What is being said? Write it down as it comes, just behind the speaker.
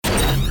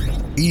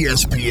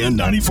ESPN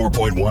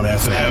 94.1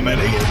 FM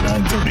and AM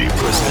 930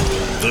 present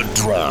The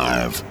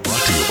Drive. Brought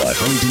to you by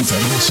Huntington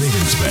Federal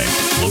Savings Bank.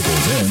 Local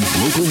then,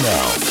 local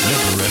now.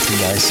 Member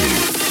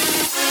FDIC.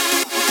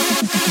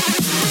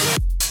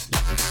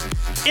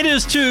 It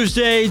is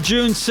Tuesday,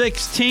 June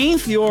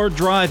 16th. Your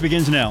drive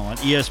begins now on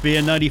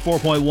ESPN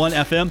 94.1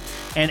 FM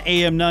and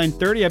AM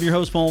 930. I'm your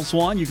host, Paul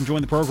Swann. You can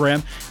join the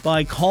program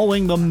by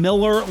calling the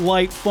Miller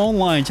Lite phone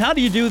lines. How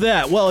do you do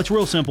that? Well, it's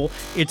real simple.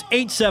 It's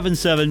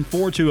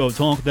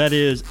 877-420-TALK. That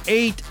is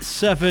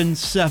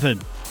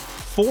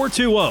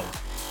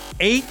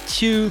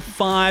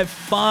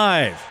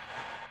 877-420-8255.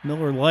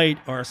 Miller Lite,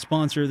 our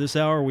sponsor this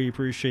hour. We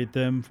appreciate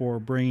them for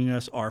bringing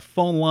us our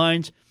phone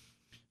lines.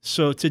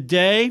 So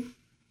today,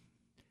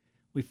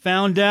 we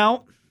found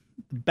out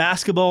the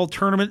basketball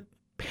tournament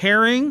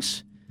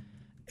pairings.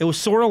 It was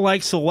sort of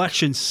like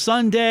Selection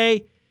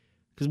Sunday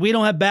because we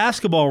don't have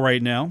basketball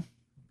right now.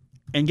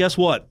 And guess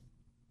what?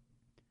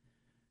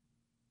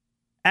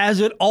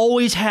 As it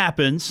always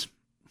happens,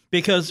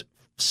 because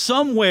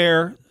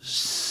somebody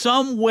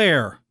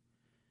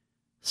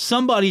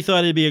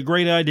thought it'd be a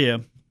great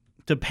idea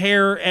to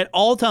pair at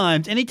all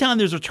times, anytime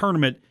there's a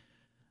tournament,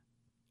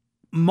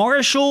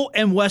 Marshall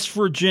and West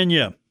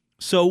Virginia.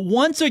 So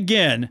once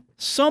again,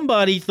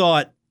 somebody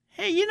thought,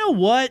 hey, you know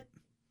what?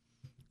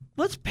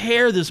 Let's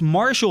pair this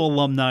Marshall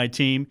alumni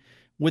team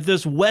with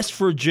this West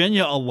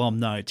Virginia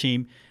alumni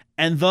team,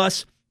 and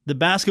thus the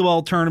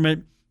basketball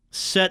tournament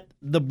set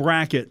the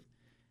bracket.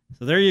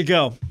 So there you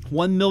go.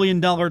 $1 million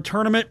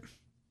tournament,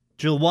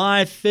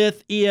 July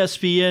 5th,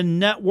 ESPN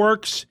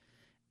Networks,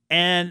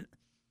 and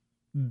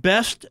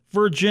Best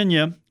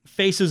Virginia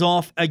faces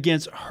off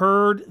against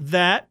Heard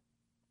That.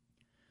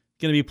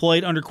 Going to be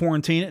played under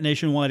quarantine at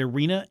Nationwide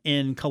Arena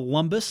in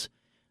Columbus,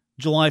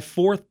 July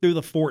 4th through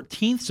the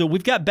 14th. So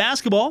we've got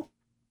basketball.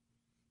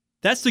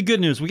 That's the good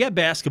news. We got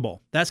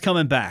basketball. That's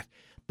coming back.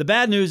 The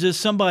bad news is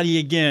somebody,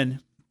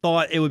 again,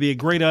 thought it would be a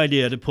great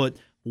idea to put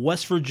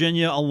West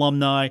Virginia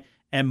alumni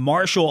and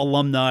Marshall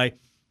alumni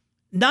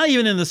not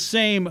even in the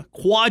same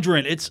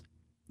quadrant. It's,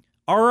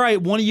 all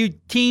right, one of you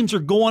teams are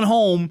going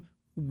home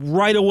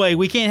right away.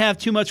 We can't have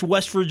too much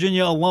West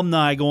Virginia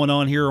alumni going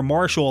on here or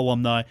Marshall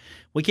alumni.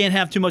 We can't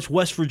have too much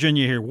West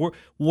Virginia here.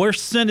 We're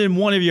sending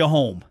one of you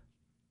home.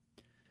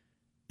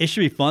 It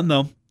should be fun,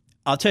 though.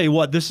 I'll tell you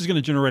what, this is going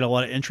to generate a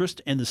lot of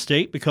interest in the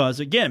state because,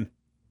 again,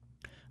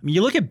 I mean,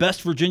 you look at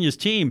Best Virginia's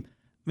team. I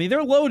mean,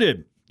 they're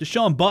loaded.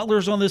 Deshaun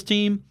Butler's on this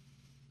team.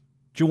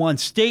 Juwan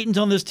Staten's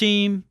on this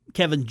team.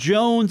 Kevin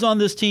Jones on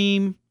this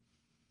team.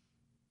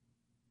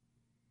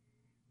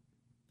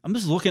 I'm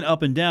just looking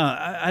up and down.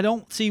 I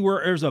don't see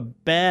where there's a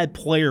bad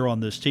player on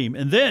this team.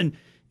 And then,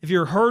 if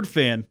you're a Herd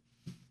fan,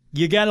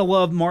 you got to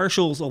love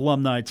Marshall's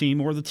alumni team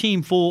or the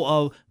team full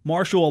of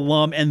Marshall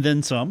alum and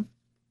then some.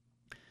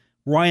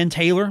 Ryan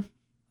Taylor.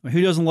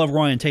 Who doesn't love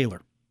Ryan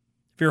Taylor?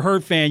 If you're a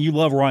Herd fan, you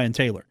love Ryan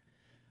Taylor.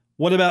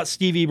 What about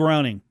Stevie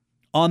Browning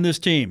on this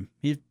team?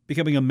 He's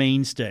becoming a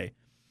mainstay.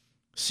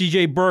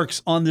 C.J.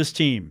 Burks on this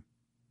team.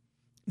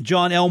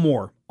 John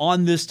Elmore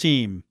on this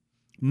team.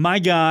 My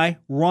guy,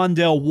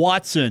 Rondell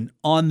Watson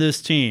on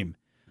this team.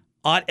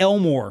 Ott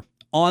Elmore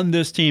on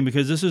this team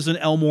because this is an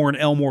Elmore and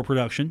Elmore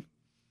production.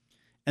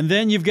 And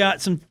then you've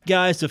got some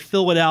guys to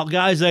fill it out,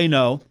 guys they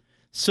know.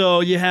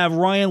 So you have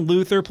Ryan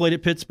Luther, played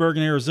at Pittsburgh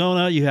in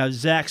Arizona. You have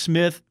Zach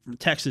Smith from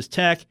Texas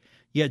Tech.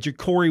 You got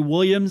Ja'Cory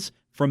Williams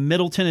from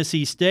Middle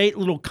Tennessee State.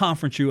 Little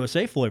Conference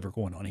USA flavor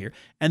going on here.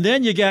 And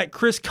then you got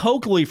Chris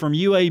Coakley from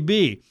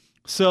UAB.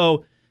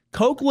 So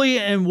Coakley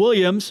and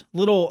Williams,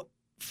 little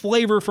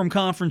flavor from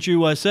Conference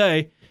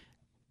USA,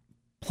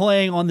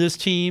 playing on this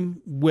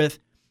team with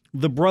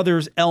the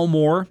brothers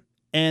Elmore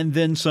and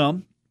then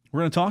some.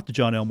 We're going to talk to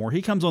John Elmore.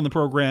 He comes on the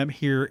program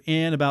here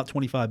in about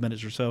 25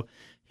 minutes or so.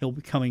 He'll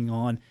be coming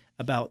on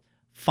about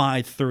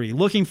 5:30.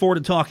 Looking forward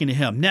to talking to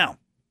him. Now,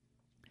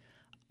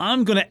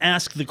 I'm going to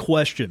ask the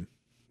question.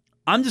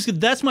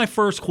 That's my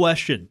first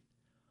question.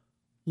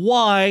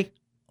 Why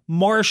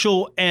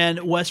Marshall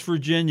and West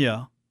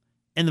Virginia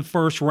in the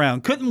first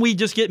round? Couldn't we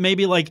just get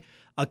maybe like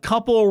a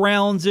couple of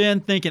rounds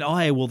in thinking, oh,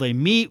 hey, will they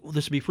meet? Well,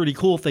 this would be pretty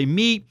cool if they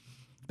meet.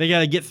 They got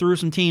to get through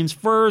some teams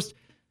first.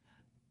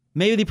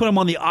 Maybe they put them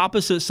on the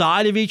opposite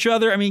side of each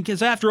other. I mean,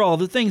 because after all,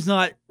 the thing's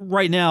not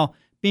right now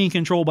being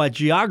controlled by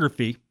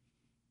geography.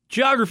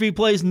 Geography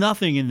plays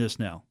nothing in this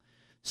now.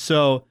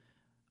 So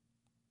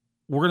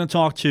we're going to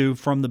talk to,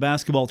 from the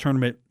basketball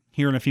tournament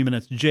here in a few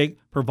minutes, Jake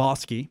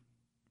Pervolsky.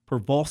 We're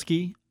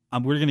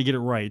going to get it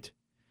right.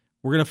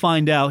 We're going to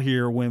find out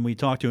here when we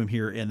talk to him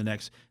here in the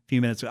next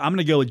few minutes. I'm going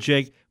to go with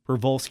Jake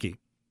Pervolsky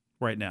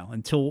right now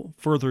until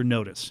further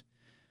notice.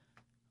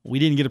 We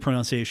didn't get a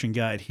pronunciation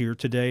guide here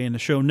today in the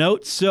show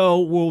notes, so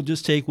we'll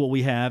just take what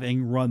we have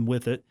and run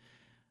with it.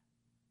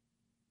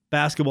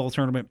 Basketball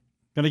tournament,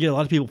 going to get a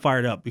lot of people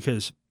fired up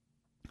because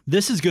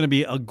this is going to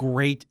be a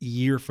great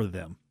year for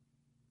them.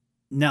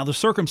 Now, the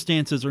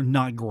circumstances are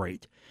not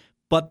great,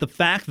 but the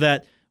fact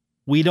that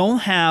we don't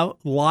have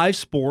live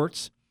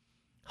sports,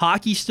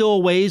 hockey's still a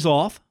ways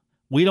off.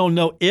 We don't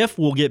know if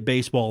we'll get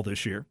baseball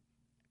this year.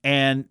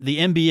 And the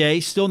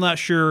NBA, still not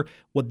sure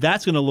what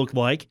that's going to look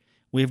like.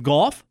 We have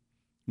golf,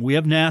 we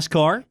have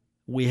NASCAR,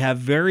 we have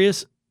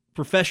various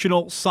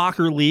professional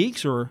soccer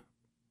leagues or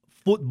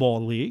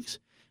football leagues.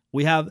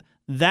 We have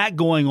that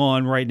going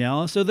on right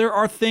now. So there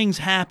are things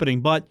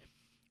happening, but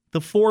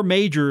the four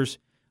majors,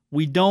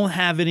 we don't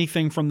have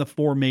anything from the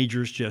four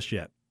majors just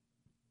yet.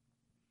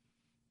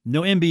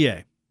 No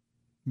NBA,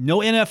 no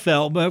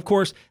NFL, but of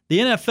course the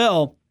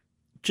NFL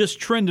just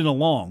trending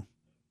along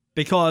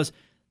because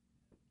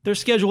their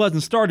schedule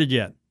hasn't started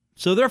yet.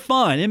 So they're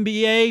fine.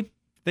 NBA,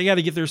 they got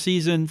to get their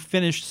season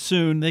finished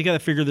soon. They got to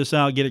figure this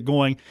out, get it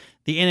going.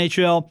 The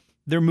NHL,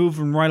 they're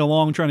moving right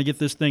along, trying to get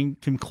this thing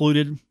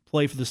concluded,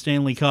 play for the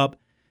Stanley Cup.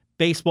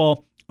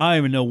 Baseball, I don't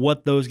even know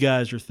what those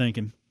guys are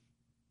thinking.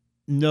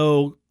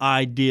 No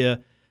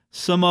idea.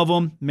 Some of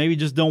them maybe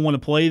just don't want to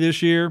play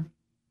this year.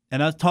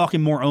 And I'm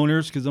talking more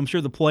owners because I'm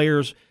sure the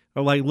players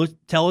are like, look,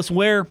 tell us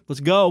where. Let's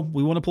go.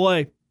 We want to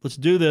play. Let's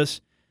do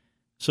this.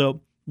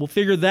 So we'll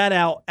figure that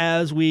out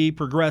as we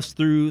progress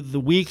through the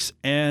weeks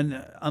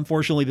and,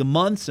 unfortunately, the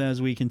months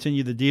as we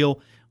continue to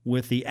deal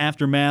with the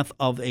aftermath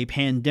of a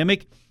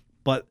pandemic.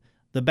 But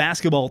the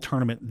basketball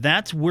tournament,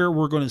 that's where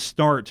we're going to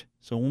start.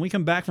 So when we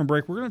come back from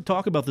break, we're going to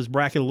talk about this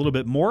bracket a little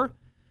bit more.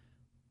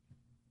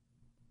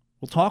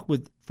 We'll talk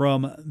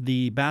from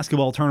the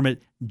basketball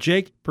tournament,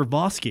 Jake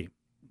Purvosky,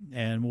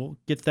 and we'll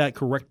get that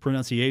correct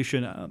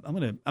pronunciation. I'm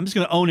just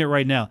going to own it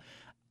right now.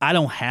 I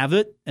don't have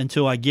it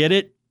until I get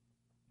it.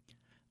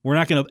 We're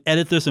not going to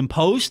edit this in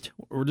post.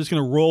 We're just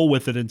going to roll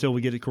with it until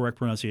we get a correct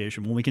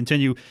pronunciation. When we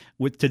continue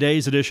with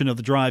today's edition of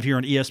The Drive here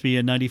on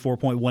ESPN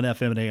 94.1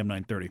 FM and AM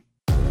 930.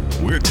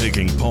 We're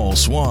taking Paul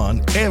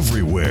Swann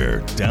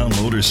everywhere.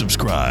 Download or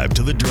subscribe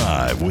to The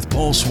Drive with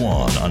Paul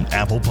Swann on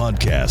Apple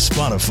Podcasts,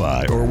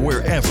 Spotify, or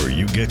wherever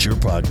you get your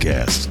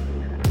podcasts.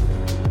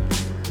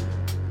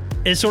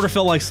 It sort of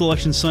felt like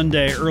Selection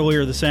Sunday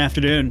earlier this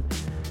afternoon.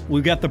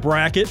 We've got the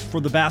bracket for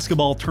the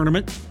basketball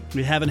tournament.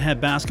 We haven't had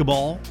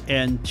basketball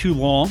in too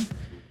long.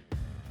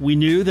 We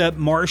knew that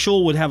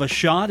Marshall would have a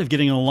shot of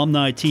getting an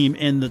alumni team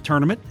in the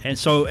tournament, and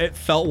so it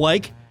felt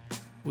like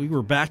we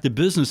were back to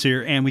business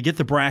here, and we get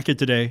the bracket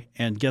today,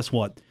 and guess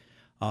what?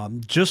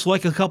 Just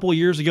like a couple of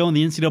years ago in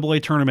the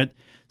NCAA tournament,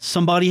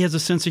 somebody has a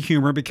sense of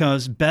humor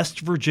because Best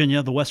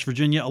Virginia, the West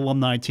Virginia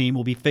alumni team,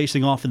 will be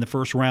facing off in the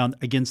first round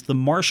against the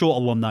Marshall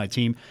alumni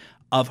team.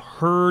 I've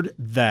heard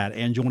that.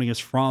 And joining us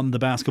from the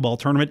basketball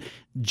tournament,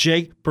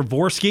 Jake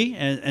Purvosky.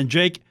 And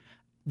Jake,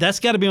 that's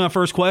got to be my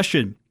first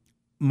question.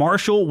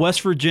 Marshall,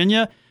 West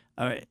Virginia,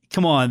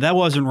 come on, that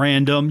wasn't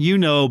random. You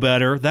know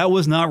better. That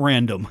was not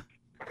random.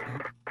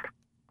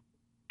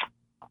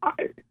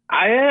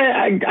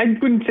 I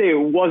wouldn't say it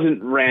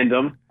wasn't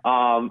random.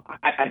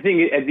 I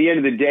think at the end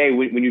of the day,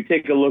 when you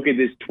take a look at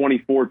this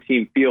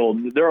 24-team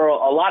field, there are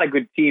a lot of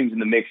good teams in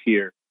the mix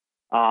here.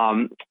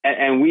 And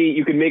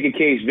you can make a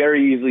case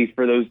very easily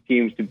for those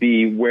teams to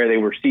be where they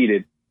were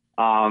seated.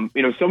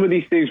 Some of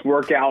these things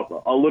work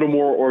out a little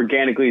more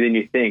organically than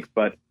you think.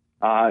 But,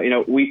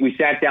 we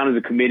sat down as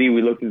a committee.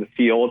 We looked at the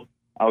field.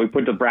 We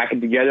put the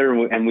bracket together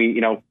and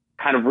we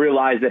kind of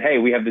realized that, hey,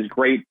 we have this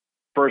great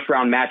first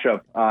round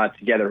matchup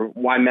together.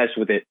 Why mess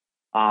with it?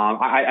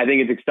 I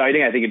think it's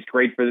exciting. I think it's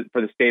great for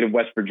the state of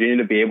West Virginia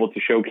to be able to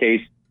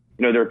showcase,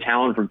 their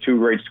talent from two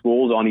great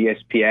schools on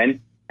ESPN.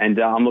 And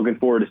I'm looking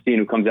forward to seeing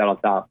who comes out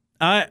on top.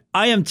 I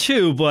am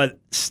too, but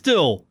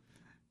still,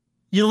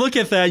 you look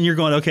at that and you're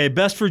going, okay,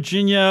 Best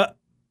Virginia,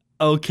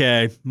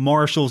 okay,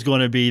 Marshall's going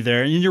to be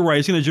there. And you're right,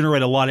 it's going to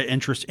generate a lot of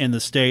interest in the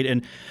state.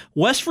 And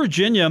West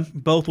Virginia,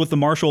 both with the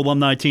Marshall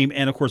alumni team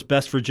and, of course,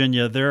 Best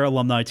Virginia, their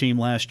alumni team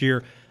last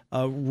year,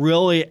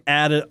 really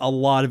added a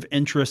lot of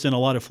interest and a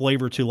lot of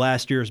flavor to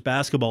last year's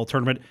basketball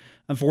tournament.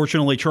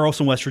 Unfortunately,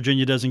 Charleston, West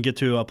Virginia doesn't get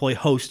to play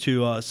host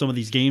to some of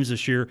these games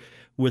this year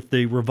with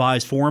the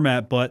revised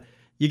format, but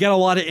you got a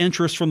lot of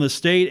interest from the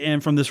state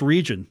and from this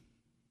region.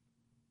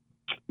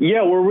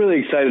 Yeah, we're really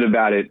excited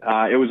about it.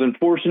 It was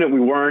unfortunate we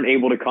weren't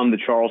able to come to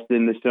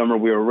Charleston this summer.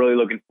 We were really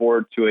looking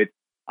forward to it,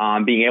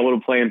 being able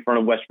to play in front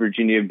of West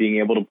Virginia, being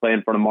able to play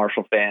in front of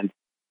Marshall fans.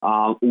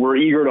 We're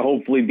eager to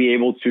hopefully be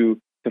able to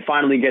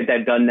finally get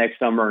that done next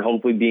summer and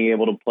hopefully being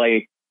able to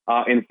play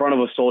in front of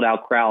a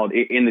sold-out crowd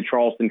in the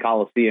Charleston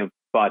Coliseum.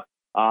 But,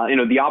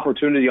 the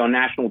opportunity on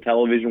national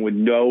television with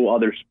no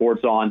other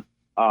sports on,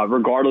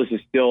 regardless,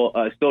 is still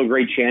a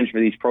great chance for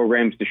these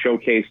programs to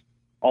showcase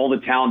all the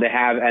talent they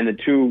have and the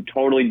two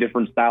totally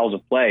different styles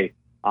of play.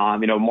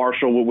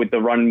 Marshall with the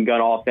run and gun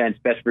offense,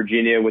 West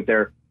Virginia with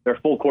their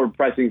full court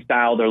pressing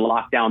style, their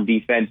lockdown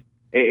defense.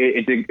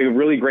 It's a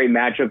really great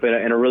matchup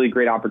and a really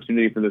great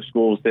opportunity for the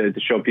schools to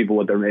show people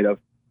what they're made of.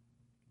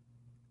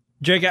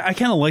 Jake, I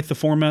kind of like the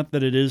format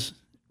that it is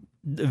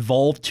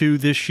evolved to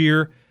this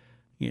year.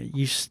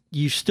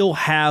 You still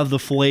have the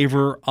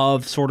flavor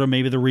of sort of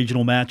maybe the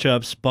regional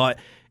matchups, but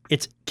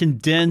it's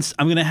condensed.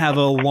 I'm going to have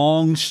a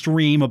long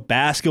stream of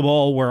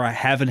basketball where I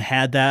haven't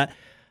had that.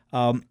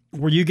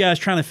 Were you guys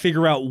trying to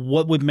figure out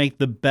what would make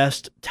the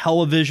best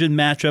television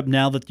matchup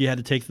now that you had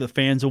to take the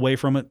fans away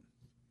from it?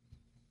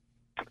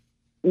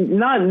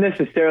 Not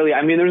necessarily.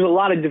 I mean, there's a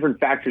lot of different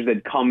factors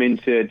that come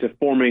into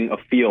forming a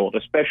field,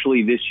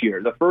 especially this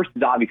year. The first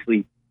is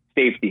obviously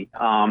safety.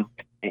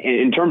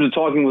 In terms of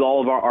talking with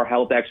all of our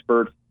health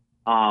experts,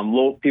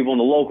 people on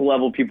the local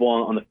level, people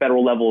on the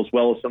federal level, as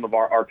well as some of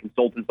our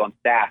consultants on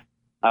staff,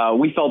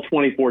 we felt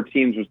 24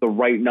 teams was the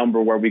right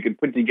number where we could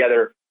put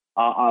together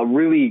a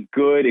really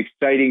good,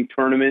 exciting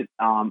tournament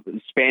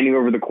spanning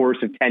over the course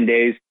of 10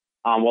 days,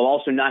 while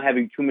also not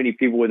having too many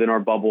people within our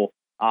bubble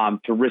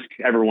to risk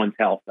everyone's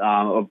health,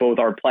 of both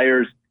our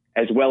players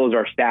as well as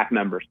our staff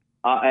members.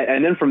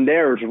 And then from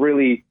there, it's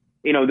really,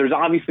 there's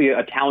obviously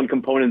a talent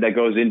component that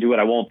goes into it.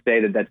 I won't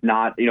say that that's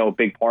not, a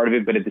big part of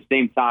it, but at the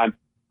same time,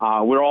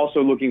 we're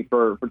also looking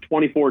for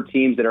 24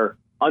 teams that are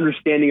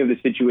understanding of the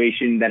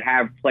situation, that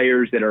have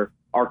players that are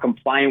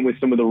compliant with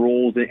some of the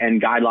rules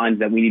and guidelines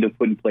that we need to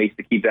put in place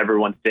to keep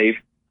everyone safe.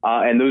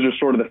 And those are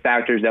sort of the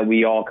factors that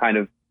we all kind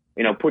of,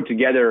 put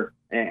together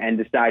and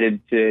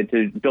decided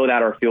to build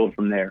out our field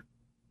from there.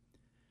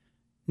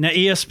 Now,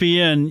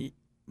 ESPN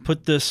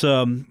put this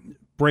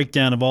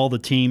breakdown of all the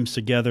teams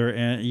together,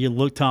 and you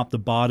look top to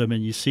bottom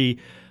and you see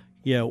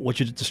what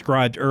you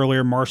described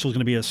earlier. Marshall's going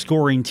to be a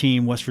scoring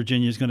team. West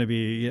Virginia is going to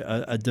be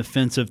a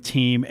defensive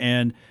team.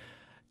 And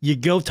you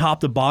go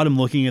top to bottom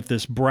looking at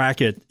this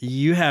bracket,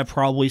 you have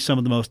probably some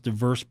of the most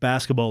diverse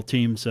basketball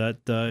teams that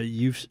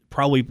you've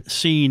probably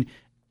seen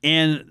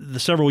in the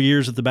several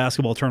years that the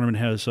basketball tournament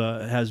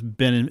has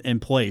been in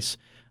place.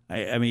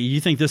 I mean,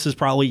 you think this is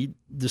probably,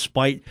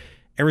 despite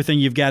everything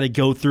you've got to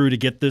go through to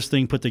get this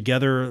thing put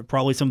together,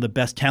 probably some of the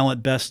best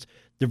talent, best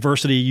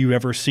diversity you've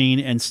ever seen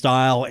in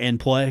style and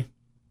play?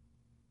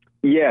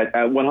 Yeah,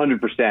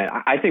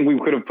 100%. I think we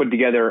could have put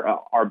together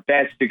our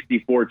best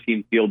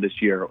 64-team field this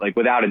year, like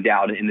without a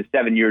doubt, in the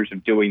 7 years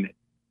of doing this.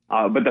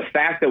 But the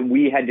fact that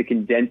we had to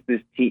condense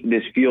this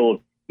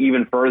field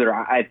even further,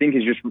 I think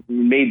has just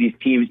made these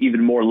teams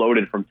even more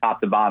loaded from top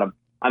to bottom.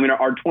 I mean,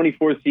 our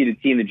 24th seeded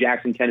team, the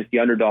Jackson, Tennessee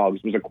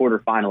Underdogs, was a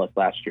quarterfinalist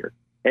last year.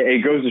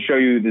 It goes to show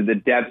you the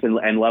depth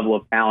and level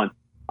of talent.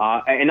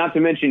 And not to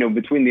mention,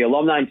 between the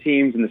alumni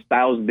teams and the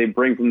styles that they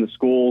bring from the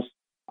schools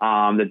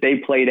that they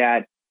played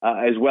at,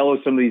 as well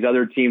as some of these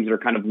other teams that are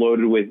kind of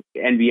loaded with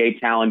NBA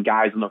talent,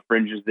 guys on the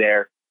fringes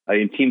there.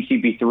 In Team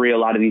CP3, a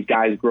lot of these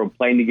guys grew up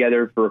playing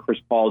together for Chris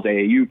Paul's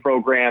AAU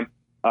program.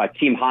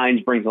 Team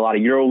Hines brings a lot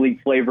of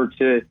EuroLeague flavor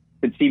to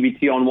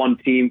TBT on one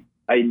team.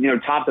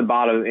 Top to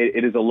bottom,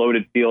 it is a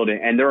loaded field,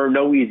 and there are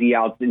no easy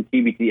outs in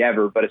TBT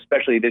ever, but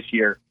especially this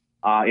year.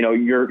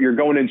 You're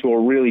going into a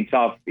really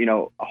tough,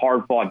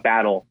 hard-fought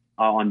battle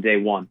on day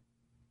one.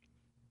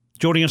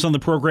 Joining us on the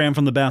program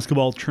from the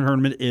basketball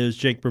tournament is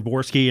Jake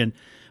Bravorsky, and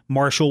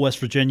Marshall, West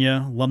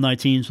Virginia alumni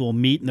teams will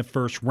meet in the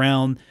first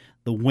round.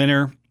 The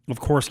winner, of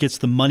course, gets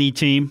the money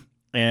team,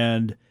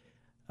 and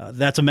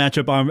that's a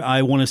matchup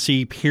I want to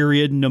see,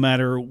 period, no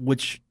matter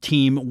which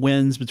team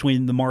wins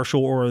between the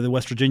Marshall or the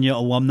West Virginia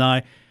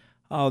alumni.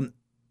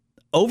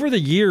 Over the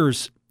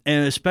years,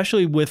 and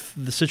especially with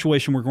the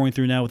situation we're going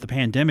through now with the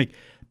pandemic,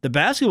 the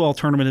basketball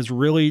tournament has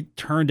really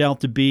turned out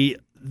to be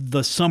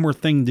the summer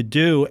thing to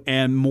do,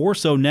 and more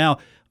so now.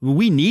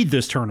 We need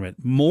this tournament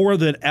more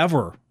than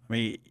ever. I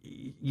mean,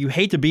 you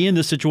hate to be in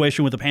this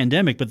situation with the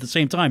pandemic, but at the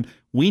same time,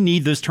 we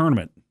need this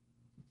tournament.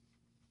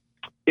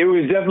 It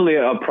was definitely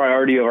a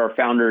priority of our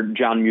founder,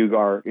 John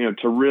Mugar,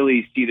 to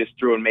really see this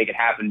through and make it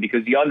happen,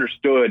 because he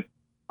understood,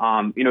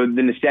 the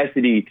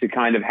necessity to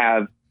kind of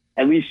have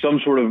at least some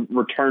sort of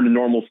return to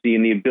normalcy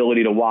and the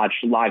ability to watch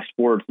live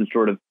sports and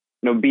sort of,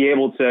 be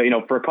able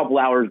to, for a couple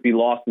hours be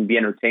lost and be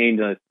entertained,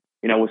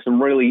 with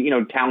some really,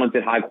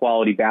 talented, high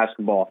quality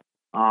basketball.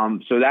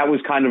 So that was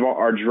kind of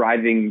our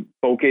driving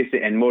focus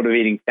and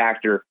motivating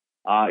factor,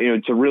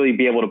 to really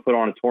be able to put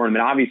on a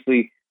tournament.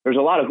 Obviously, there's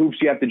a lot of hoops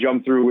you have to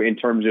jump through in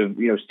terms of,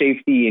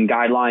 safety and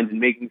guidelines and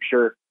making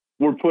sure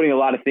we're putting a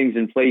lot of things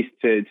in place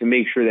to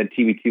make sure that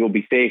TBT will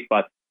be safe.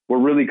 But we're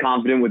really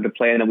confident with the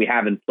plan that we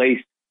have in place.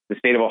 The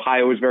state of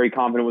Ohio is very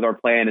confident with our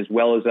plan, as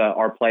well as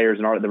our players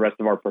and the rest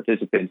of our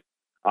participants.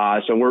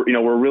 So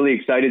we're really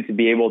excited to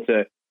be able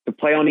to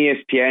play on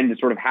ESPN, to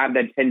sort of have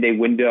that 10-day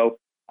window.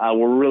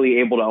 We're really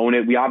able to own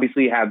it. We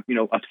obviously have,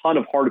 a ton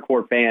of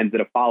hardcore fans that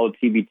have followed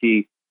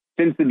TBT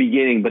since the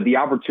beginning, but the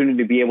opportunity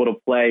to be able to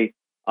play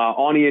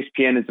on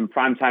ESPN in some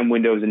primetime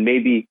windows and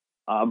maybe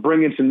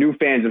bring in some new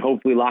fans and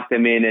hopefully lock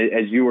them in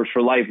as viewers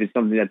for life is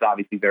something that's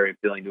obviously very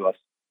appealing to us.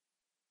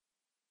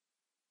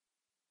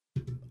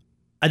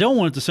 I don't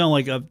want it to sound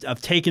like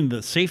I've taken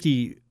the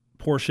safety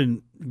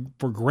portion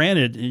for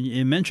granted. And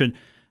you mentioned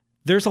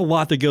there's a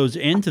lot that goes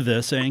into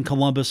this, and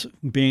Columbus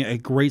being a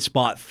great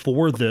spot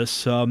for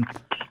this.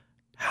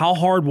 How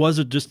hard was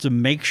it just to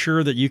make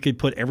sure that you could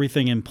put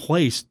everything in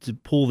place to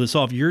pull this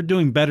off? You're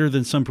doing better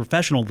than some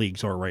professional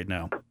leagues are right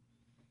now.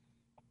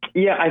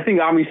 Yeah, I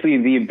think obviously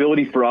the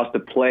ability for us to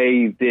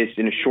play this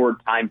in a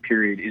short time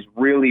period is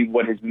really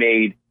what has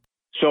made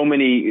so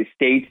many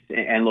states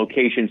and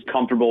locations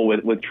comfortable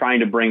with trying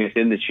to bring us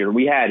in this year.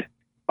 We had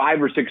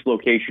 5 or 6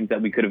 locations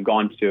that we could have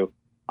gone to,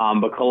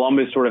 but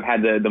Columbus sort of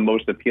had the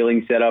most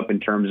appealing setup in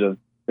terms of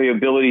the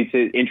ability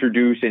to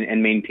introduce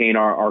and maintain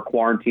our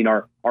quarantine,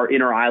 our our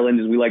inner island,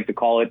 as we like to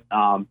call it,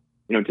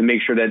 to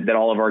make sure that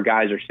all of our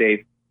guys are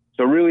safe.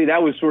 So really,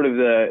 that was sort of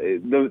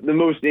the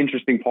most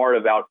interesting part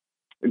about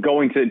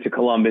going to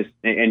Columbus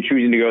and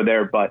choosing to go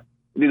there. But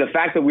the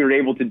fact that we were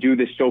able to do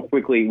this so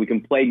quickly, we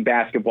can play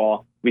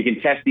basketball, we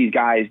can test these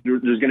guys.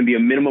 There's going to be a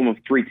minimum of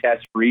 3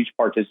 tests for each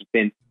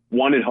participant,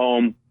 1 at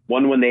home,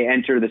 1 when they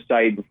enter the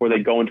site before they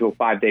go into a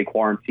 5-day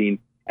quarantine,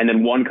 and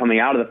then 1 coming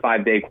out of the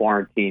 5-day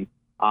quarantine.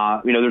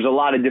 There's a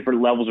lot of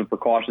different levels of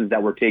precautions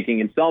that we're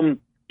taking, and some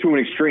to an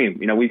extreme.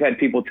 We've had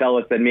people tell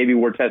us that maybe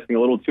we're testing a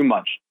little too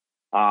much.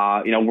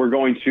 We're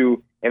going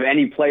to, if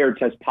any player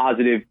tests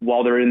positive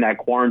while they're in that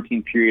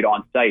quarantine period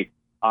on site,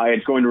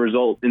 it's going to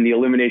result in the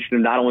elimination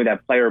of not only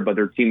that player, but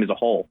their team as a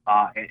whole,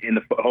 in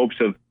the hopes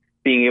of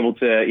being able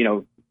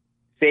to,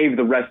 save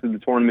the rest of the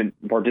tournament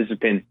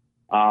participants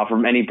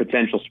from any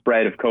potential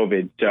spread of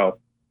COVID. So,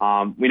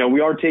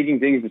 we are taking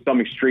things to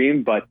some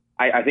extreme, but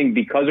I think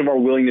because of our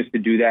willingness to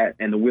do that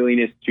and the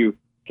willingness to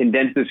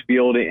condense this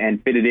field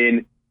and fit it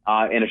in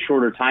a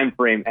shorter time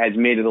frame has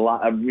made it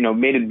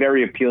made it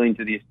very appealing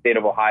to the state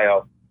of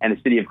Ohio and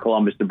the city of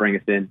Columbus to bring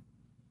us in.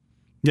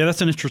 Yeah,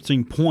 that's an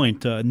interesting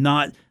point.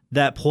 Not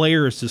that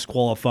player is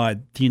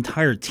disqualified; the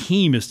entire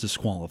team is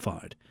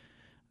disqualified.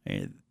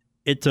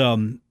 It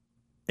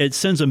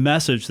sends a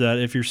message that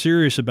if you're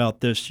serious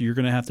about this, you're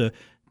going to have to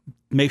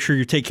make sure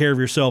you take care of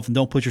yourself and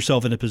don't put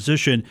yourself in a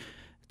position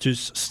to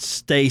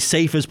stay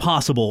safe as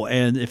possible.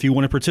 And if you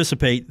want to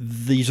participate,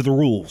 these are the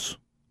rules.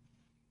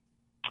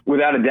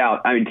 Without a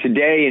doubt. I mean,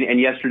 today and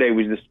yesterday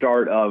was the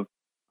start of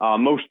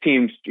most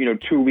teams,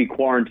 2-week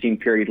quarantine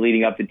period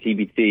leading up to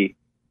TBT.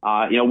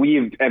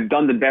 We have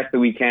done the best that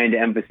we can to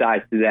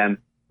emphasize to them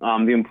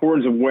the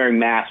importance of wearing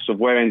masks, of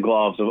wearing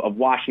gloves, of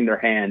washing their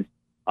hands,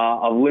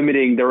 of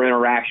limiting their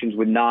interactions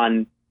with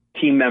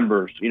non-team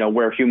members,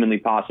 where humanly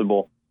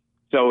possible.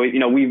 So,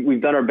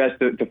 we've done our best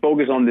to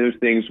focus on those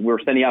things. We're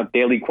sending out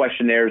daily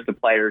questionnaires to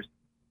players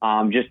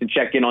just to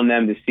check in on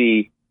them to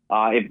see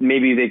if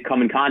maybe they've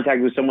come in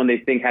contact with someone they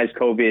think has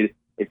COVID,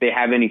 if they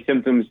have any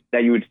symptoms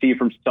that you would see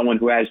from someone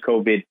who has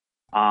COVID,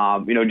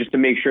 just to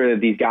make sure that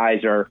these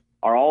guys are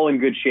all in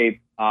good shape,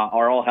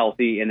 are all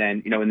healthy. And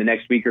then, in the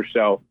next week or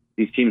so,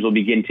 these teams will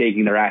begin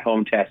taking their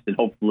at-home tests, and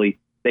hopefully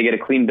they get a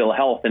clean bill of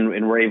health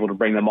and we're able to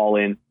bring them all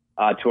in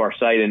to our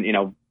site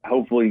and,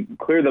 hopefully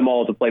clear them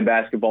all to play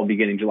basketball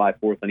beginning July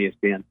 4th on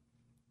ESPN.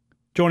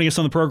 Joining us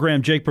on the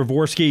program, Jake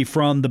Pravorsky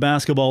from the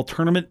basketball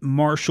tournament.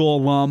 Marshall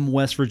alum,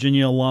 West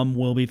Virginia alum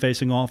will be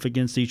facing off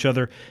against each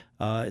other.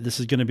 This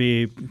is going to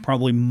be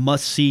probably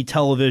must-see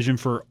television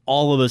for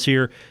all of us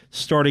here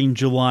starting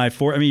July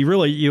 4th. I mean,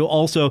 you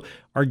also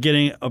are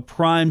getting a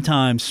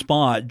primetime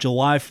spot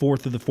July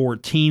 4th through the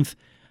 14th.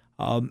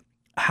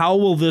 How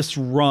will this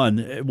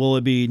run? Will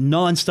it be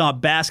nonstop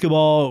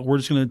basketball? We're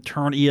just going to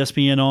turn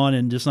ESPN on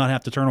and just not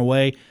have to turn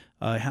away?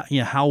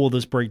 How will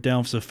this break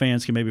down so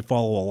fans can maybe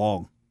follow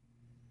along?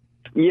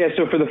 Yeah,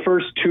 so for the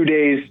first 2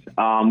 days,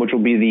 which will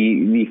be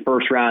the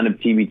first round of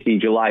TBT,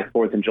 July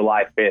 4th and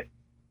July 5th,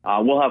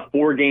 we'll have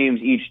 4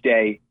 games each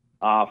day.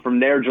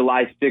 From there,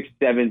 July 6th,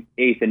 7th,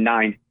 8th, and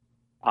 9th.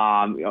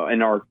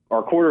 And our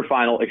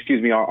quarterfinal,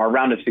 our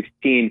round of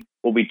 16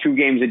 will be 2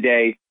 games a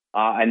day.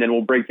 And then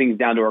we'll break things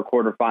down to our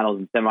quarterfinals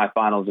and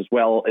semifinals, as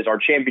well as our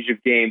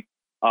championship game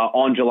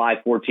on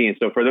July 14th.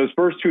 So for those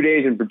first 2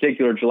 days in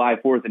particular, July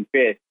 4th and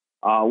 5th,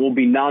 will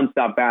be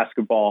nonstop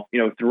basketball,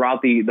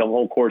 throughout the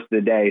whole course of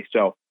the day.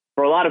 So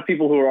for a lot of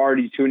people who are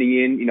already tuning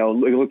in,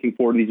 looking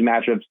forward to these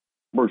matchups,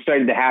 we're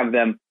excited to have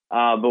them.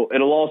 But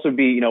it'll also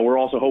be, we're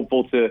also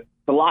hopeful to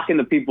lock in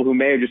the people who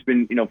may have just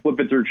been,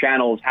 flipping through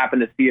channels, happen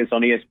to see us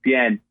on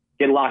ESPN,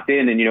 get locked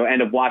in and,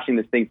 end up watching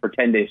this thing for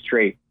 10 days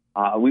straight.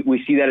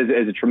 We see that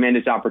as a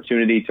tremendous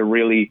opportunity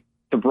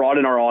to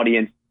broaden our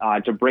audience,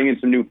 to bring in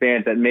some new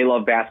fans that may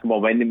love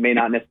basketball, but may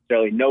not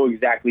necessarily know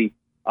exactly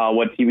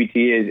what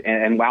TBT is,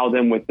 and wow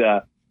them with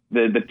the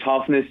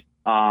toughness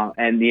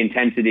and the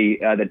intensity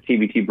that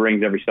TBT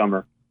brings every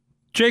summer.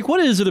 Jake, what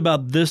is it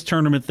about this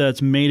tournament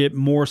that's made it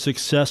more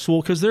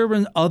successful? Because there have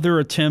been other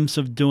attempts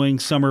of doing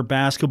summer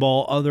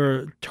basketball,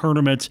 other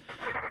tournaments,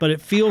 but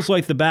it feels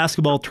like the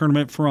basketball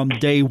tournament from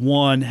day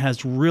one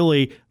has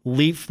really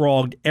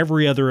leapfrogged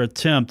every other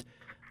attempt.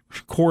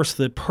 Of course,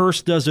 the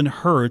purse doesn't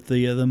hurt.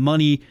 The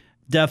money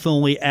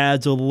definitely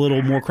adds a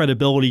little more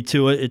credibility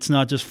to it. It's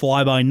not just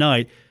fly by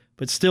night,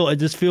 but still, it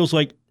just feels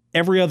like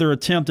every other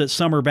attempt at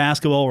summer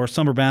basketball or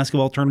summer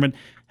basketball tournament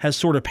has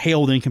sort of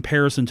paled in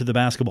comparison to the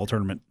basketball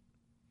tournament.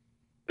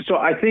 So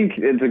I think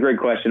it's a great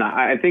question.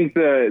 I think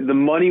the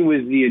money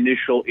was the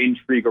initial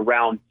intrigue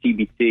around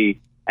TBT.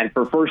 And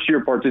for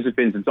first-year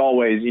participants, it's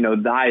always,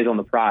 the eye is on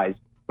the prize.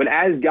 But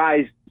as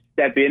guys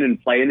step in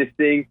and play in this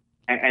thing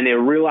and they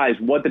realize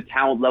what the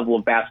talent level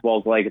of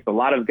basketball is like, it's a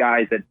lot of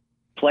guys that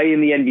play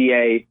in the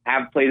NBA,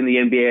 have played in the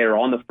NBA, or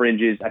on the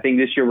fringes. I think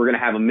this year we're going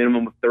to have a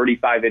minimum of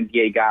 35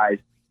 NBA guys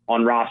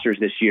on rosters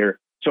this year.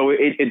 So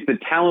it's the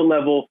talent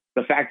level,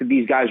 the fact that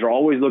these guys are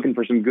always looking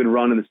for some good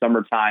run in the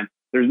summertime.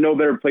 There's no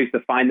better place to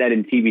find that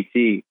in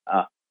TBT.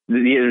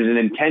 There's an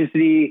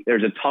intensity,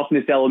 there's a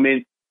toughness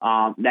element,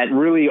 that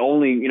really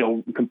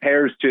only,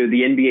 compares to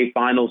the NBA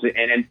Finals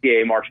and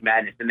NCAA March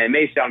Madness. And that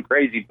may sound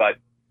crazy, but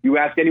you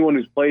ask anyone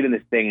who's played in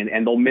this thing,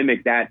 and they'll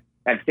mimic that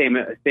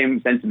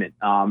same sentiment.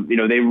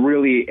 They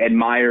really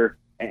admire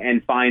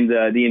and find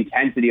the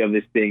intensity of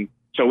this thing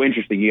so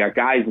interesting. You got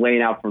guys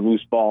laying out for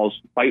loose balls,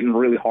 fighting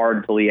really hard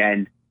until the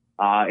end.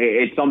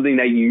 It's something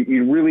that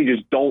you really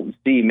just don't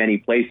see many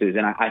places.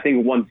 And I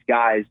think once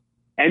guys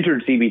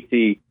entered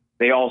CBT,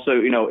 they also,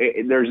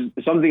 there's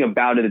something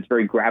about it that's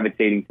very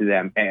gravitating to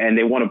them, and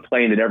they want to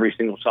play in it every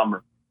single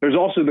summer. There's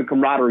also the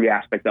camaraderie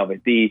aspect of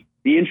it, the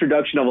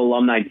introduction of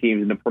alumni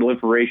teams and the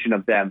proliferation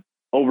of them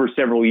over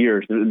several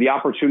years, the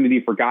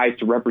opportunity for guys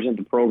to represent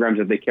the programs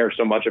that they care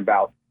so much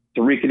about,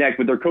 to reconnect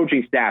with their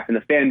coaching staff and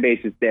the fan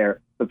bases there,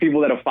 the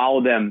people that have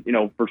followed them,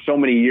 for so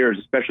many years,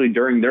 especially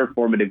during their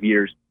formative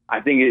years.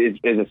 I think it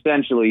is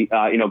essentially,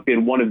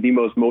 been one of the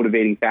most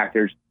motivating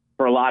factors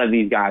for a lot of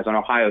these guys on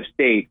Ohio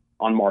State,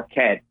 on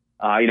Marquette,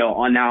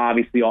 on now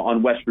obviously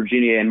on West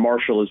Virginia and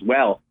Marshall as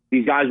well.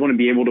 These guys want to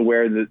be able to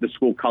wear the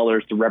school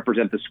colors, to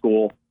represent the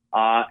school,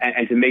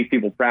 and to make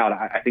people proud.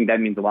 I think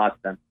that means a lot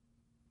to them.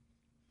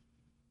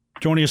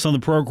 Joining us on the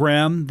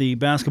program, the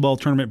basketball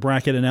tournament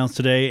bracket announced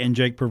today, and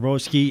Jake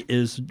Pavorsky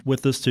is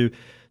with us to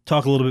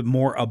talk a little bit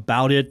more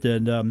about it.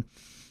 And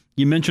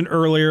you mentioned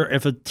earlier,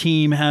 if a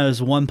team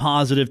has one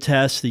positive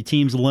test, the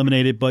team's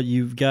eliminated, but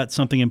you've got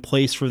something in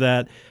place for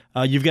that.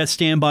 You've got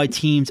standby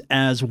teams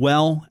as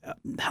well.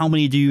 How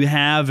many do you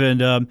have?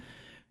 And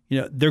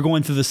they're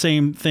going through the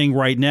same thing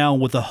right now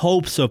with the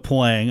hopes of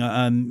playing.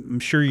 I'm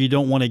sure you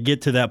don't want to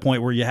get to that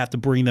point where you have to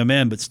bring them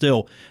in, but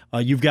still,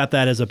 you've got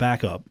that as a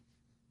backup.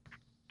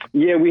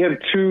 Yeah, we have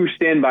two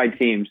standby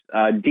teams.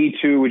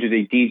 D2, which is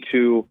a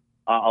D2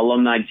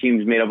 alumni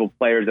teams made up of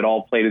players that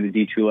all played at the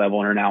D2 level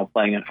and are now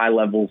playing at high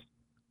levels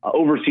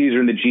overseas or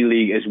in the G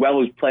League, as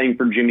well as playing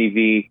for Jimmy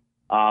V,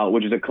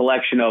 which is a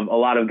collection of a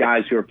lot of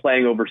guys who are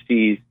playing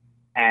overseas,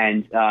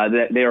 and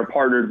they are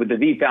partnered with the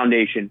V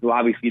Foundation, who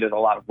obviously does a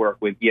lot of work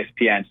with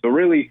ESPN. So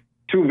really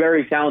two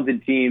very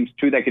talented teams,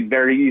 two that could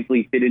very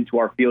easily fit into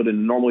our field in a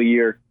normal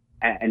year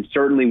and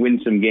certainly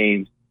win some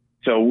games.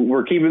 So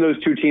we're keeping those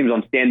two teams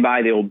on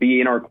standby. They will be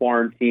in our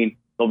quarantine.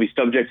 They'll be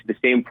subject to the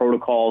same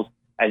protocols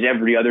as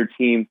every other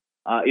team.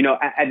 At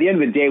the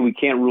end of the day, we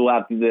can't rule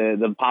out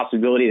the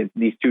possibility that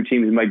these two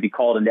teams might be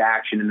called into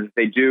action. And if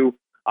they do,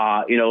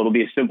 it'll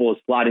be as simple as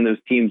slotting those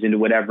teams into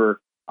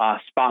whatever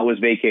spot was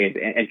vacated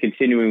and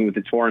continuing with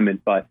the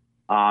tournament. But,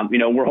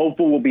 we're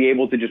hopeful we'll be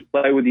able to just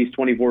play with these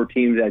 24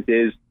 teams as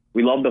is.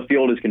 We love the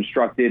field as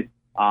constructed,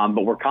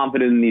 but we're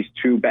confident in these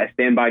two best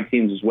standby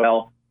teams as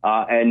well.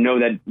 And know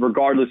that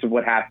regardless of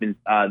what happens,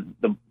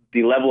 the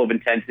level of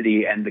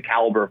intensity and the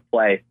caliber of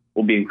play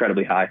will be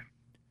incredibly high.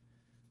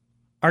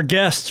 Our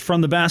guest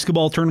from the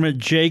basketball tournament,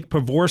 Jake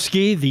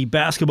Pavorsky. The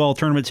basketball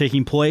tournament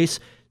taking place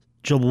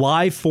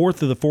July 4th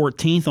to the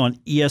 14th on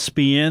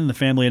ESPN, the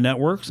family of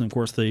networks. And, of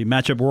course, the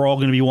matchup we're all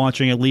going to be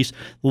watching, at least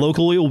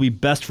locally, will be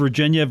Best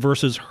Virginia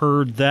versus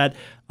Herd That.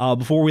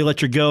 Before we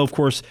let you go, of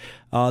course,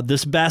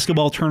 this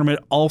basketball tournament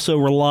also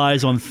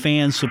relies on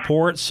fan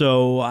support.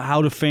 So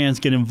how do fans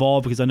get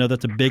involved? Because I know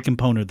that's a big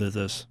component of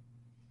this.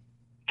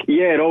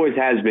 Yeah, it always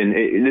has been.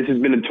 This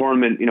has been a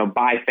tournament,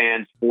 by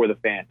fans for the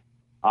fans.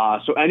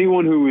 So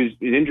anyone who is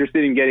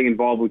interested in getting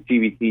involved with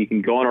TBT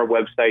can go on our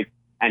website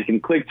and can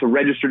click to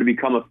register to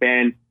become a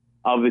fan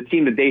of the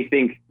team that they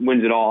think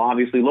wins it all.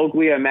 Obviously,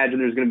 locally, I imagine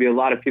there's going to be a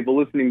lot of people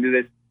listening to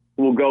this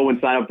who will go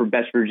and sign up for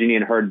Best Virginia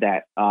and Herd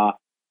That. All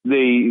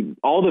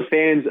the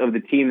fans of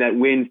the team that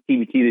wins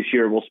TBT this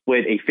year will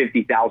split a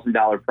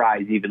 $50,000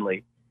 prize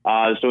evenly.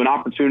 So an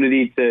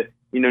opportunity to,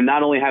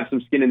 not only have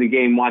some skin in the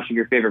game watching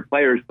your favorite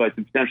players, but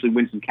to potentially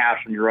win some cash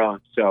on your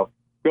own. So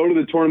go to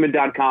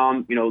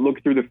thetournament.com,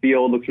 look through the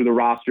field, look through the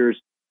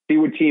rosters, see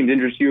what teams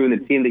interest you and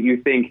the team that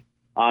you think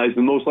is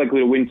the most likely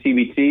to win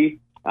TBT.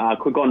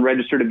 Click on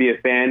register to be a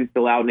fan,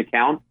 fill out an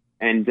account,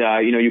 and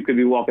you could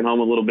be walking home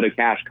a little bit of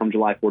cash come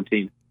July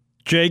 14th.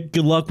 Jake,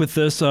 good luck with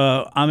this.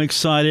 I'm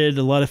excited.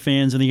 A lot of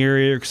fans in the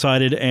area are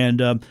excited,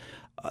 and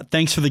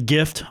thanks for the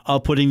gift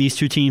of putting these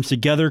two teams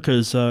together,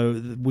 because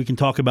we can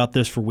talk about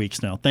this for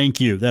weeks now.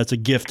 Thank you. That's a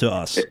gift to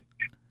us.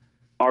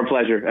 Our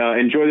pleasure.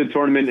 Enjoy the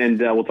tournament, and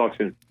we'll talk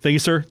soon. Thank you,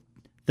 sir.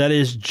 That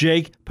is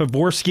Jake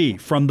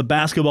Pavorsky from the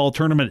basketball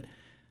tournament.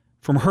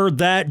 From Herd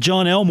That,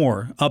 John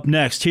Elmore up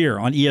next here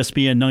on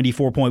ESPN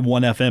 94.1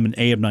 FM and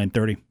AM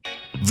 930.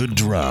 The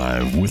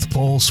Drive with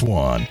Paul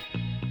Swann.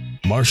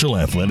 Marshall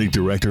Athletic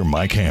Director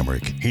Mike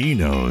Hamrick. He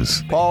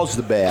knows. Paul's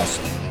the best.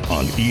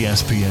 On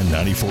ESPN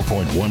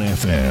 94.1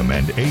 FM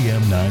and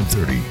AM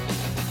 930.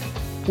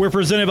 We're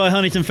presented by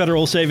Huntington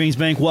Federal Savings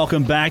Bank.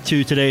 Welcome back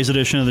to today's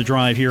edition of The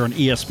Drive here on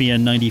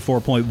ESPN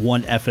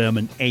 94.1 FM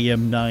and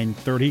AM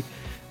 930.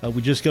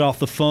 We just got off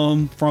the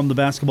phone from the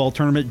basketball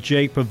tournament,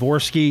 Jake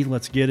Pavorsky.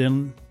 Let's get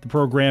in the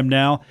program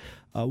now.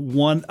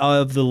 One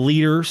of the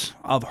leaders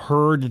of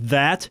Herd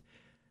That,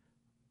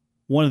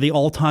 one of the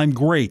all-time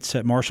greats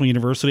at Marshall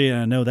University, and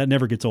I know that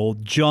never gets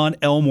old, John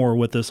Elmore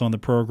with us on the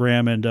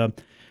program. And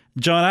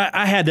John,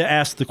 I had to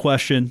ask the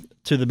question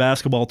to the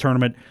basketball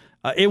tournament,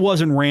 It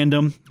wasn't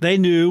random. They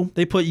knew.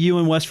 They put you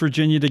and West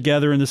Virginia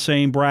together in the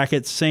same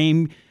bracket,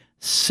 same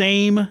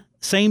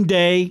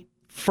day.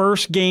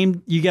 First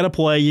game you got to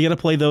play. You got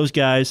to play those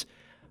guys.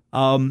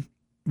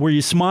 Were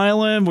you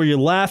smiling? Were you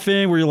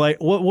laughing? Were you like,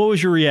 what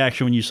was your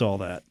reaction when you saw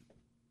that?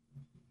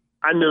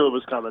 I knew it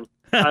was coming.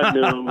 I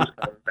knew it was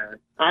coming, man.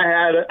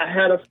 I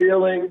had a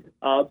feeling.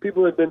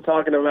 People had been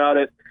talking about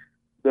it.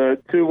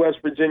 The two West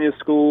Virginia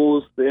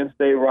schools, the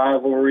in-state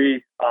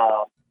rivalry.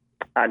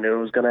 I knew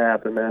it was going to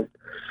happen, man.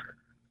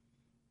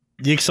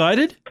 You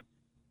excited?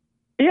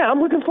 Yeah, I'm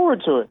looking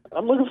forward to it.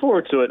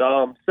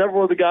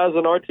 Several of the guys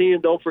on our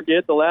team, don't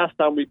forget the last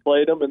time we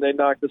played them and they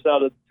knocked us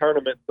out of the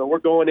tournament. So we're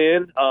going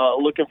in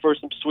looking for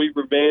some sweet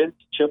revenge,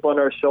 chip on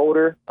our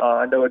shoulder.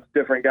 I know it's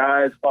different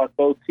guys on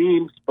both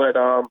teams, but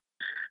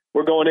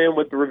we're going in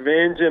with the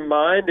revenge in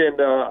mind, and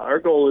our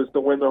goal is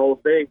to win the whole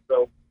thing.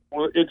 So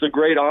it's a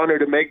great honor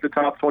to make the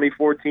top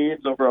 24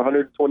 teams, over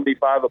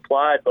 125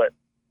 applied, but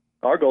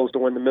our goal is to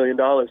win the $1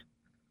 million.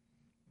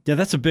 Yeah,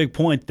 that's a big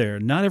point there.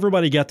 Not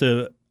everybody got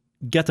to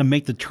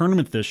make the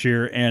tournament this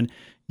year, and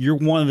you're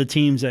one of the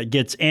teams that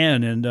gets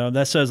in, and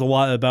that says a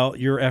lot about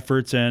your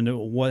efforts and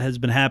what has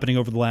been happening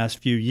over the last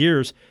few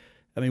years.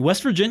 I mean,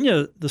 West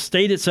Virginia, the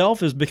state itself,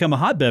 has become a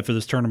hotbed for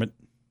this tournament.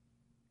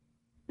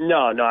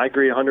 No, I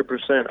agree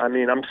 100%. I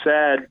mean, I'm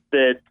sad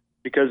that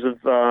because of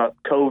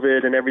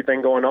COVID and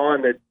everything going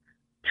on that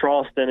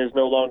Charleston is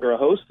no longer a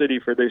host city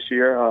for this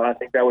year. I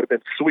think that would have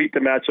been sweet to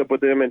match up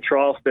with them in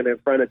Charleston in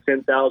front of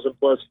 10,000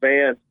 plus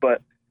fans.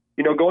 But,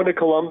 you know, going to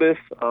Columbus,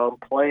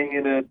 playing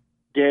in a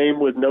game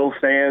with no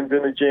fans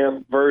in the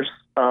gym versus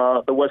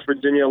the West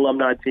Virginia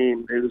alumni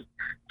team, it's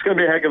going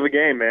to be a heck of a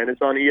game, man.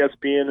 It's on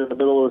ESPN in the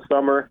middle of the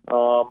summer.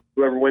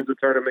 Whoever wins the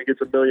tournament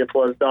gets $1 million+.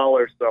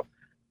 So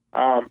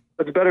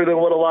it's better than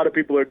what a lot of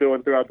people are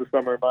doing throughout the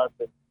summer, in my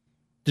opinion.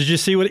 Did you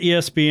see what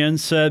ESPN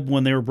said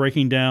when they were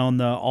breaking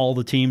down all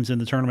the teams in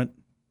the tournament?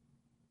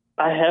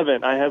 I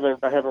haven't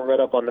read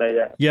up on that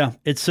yet. Yeah,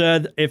 it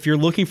said if you're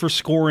looking for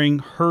scoring,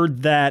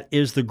 Herd That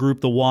is the group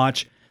to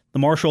watch. The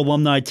Marshall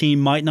alumni team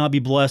might not be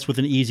blessed with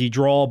an easy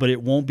draw, but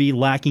it won't be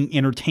lacking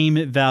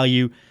entertainment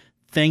value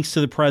thanks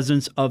to the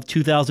presence of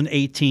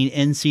 2018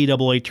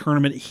 NCAA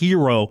tournament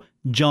hero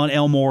John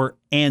Elmore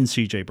and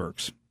CJ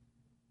Burks.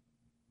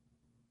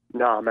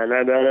 No, man,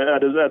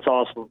 that's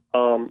awesome.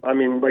 I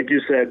mean, like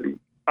you said,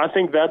 I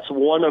think that's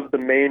one of the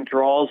main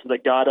draws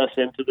that got us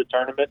into the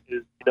tournament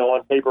is, you know,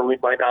 on paper we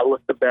might not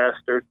look the best,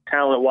 or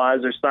talent-wise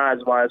or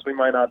size-wise we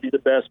might not be the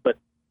best, but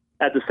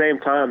at the same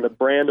time, the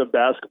brand of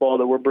basketball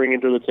that we're bringing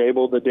to the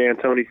table, the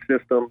D'Antoni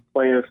system,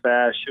 playing it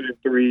fast, shooting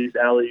threes,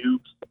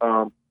 alley-oops,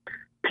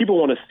 people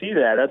want to see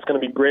that. That's going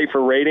to be great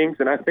for ratings,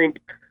 and I think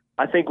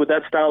with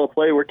that style of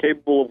play, we're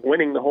capable of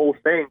winning the whole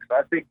thing. So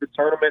I think the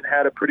tournament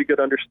had a pretty good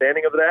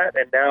understanding of that,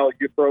 and now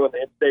you're throwing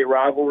the in-state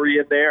rivalry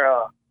in there.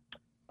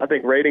 I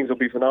think ratings will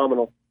be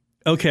phenomenal.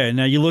 Okay,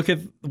 now you look at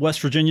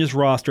West Virginia's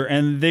roster,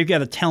 and they've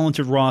got a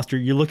talented roster.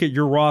 You look at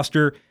your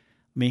roster,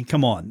 I mean,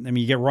 come on. I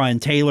mean, you get Ryan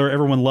Taylor.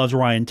 Everyone loves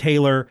Ryan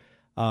Taylor.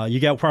 You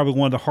got probably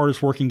one of the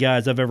hardest working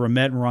guys I've ever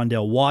met in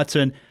Rondell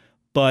Watson.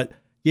 But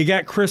you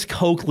got Chris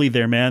Coakley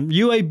there, man.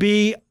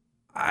 UAB,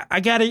 I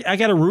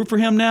gotta root for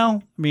him now.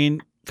 I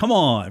mean, come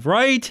on,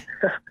 right?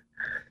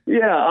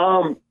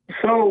 Yeah.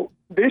 So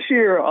this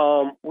year,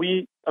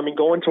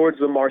 going towards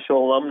the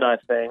Marshall alumni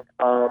thing,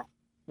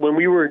 when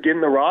we were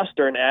getting the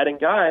roster and adding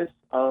guys,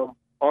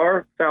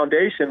 our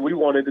foundation, we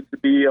wanted it to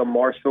be a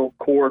Marshall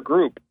core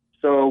group.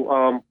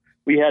 So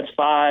we had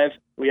 5.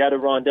 We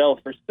added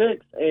Rondell for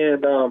 6,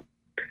 and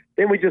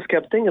then we just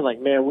kept thinking,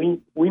 like, man,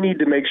 we need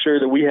to make sure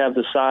that we have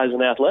the size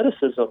and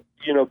athleticism.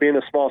 You know, being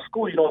a small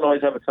school, you don't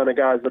always have a ton of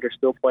guys that are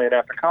still playing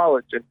after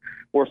college, and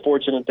we're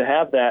fortunate to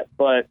have that.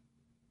 But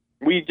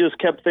we just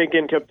kept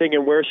thinking,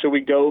 where should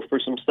we go for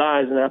some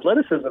size and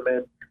athleticism?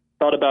 And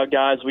thought about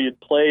guys we had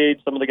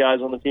played. Some of the guys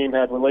on the team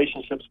had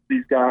relationships with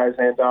these guys,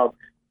 and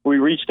we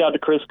reached out to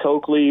Chris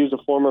Coakley, who's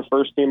a former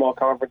first-team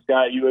all-conference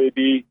guy at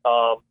UAB.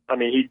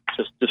 He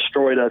just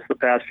destroyed us the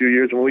past few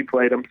years when we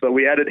played him. So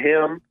we added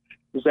him.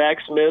 Zach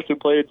Smith, who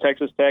played at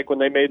Texas Tech when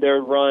they made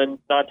their run,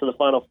 not to the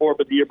Final Four,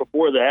 but the year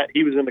before that,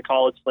 he was in the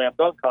college slam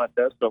dunk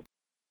contest. So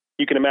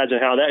you can imagine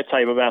how that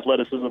type of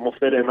athleticism will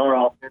fit in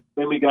our offense.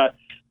 Then we got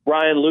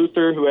Ryan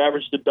Luther, who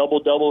averaged a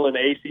double-double in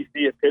the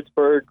ACC at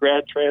Pittsburgh,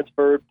 grad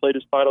transferred, played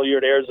his final year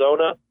at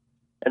Arizona.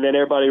 And then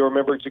everybody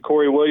remembers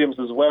Ja'Cory Williams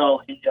as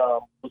well. He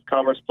was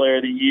Commerce Player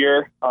of the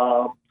Year,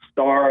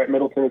 star at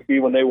Middle Tennessee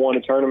when they won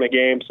a tournament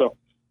game. So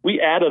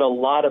we added a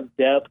lot of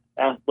depth,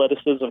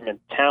 athleticism, and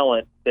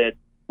talent that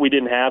we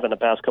didn't have in the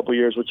past couple of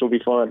years, which will be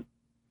fun.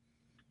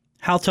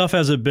 How tough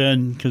has it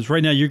been? Because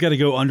right now you've got to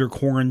go under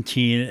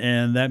quarantine,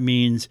 and that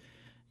means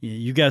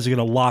you guys are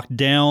going to lock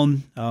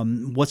down.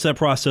 What's that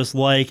process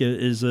like?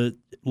 Is it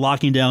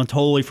locking down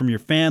totally from your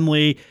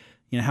family?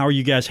 You know, how are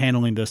you guys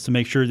handling this to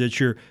make sure that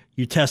you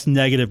test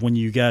negative when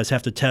you guys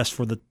have to test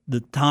for the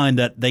time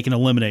that they can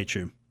eliminate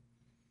you?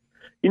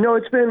 You know,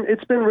 it's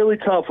been really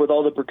tough with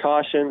all the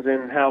precautions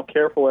and how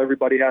careful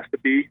everybody has to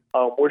be.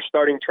 We're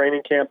starting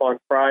training camp on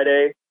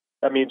Friday.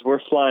 That means we're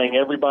flying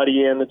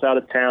everybody in that's out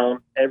of town.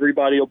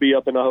 Everybody will be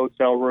up in a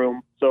hotel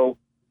room. So,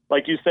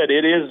 like you said,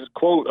 it is,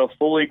 quote, a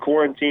fully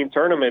quarantined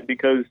tournament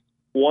because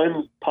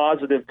one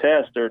positive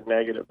test or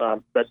negative,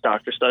 that's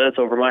doctor stuff, that's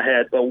over my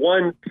head, but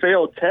one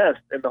failed test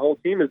and the whole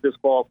team is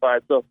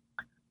disqualified. So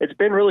it's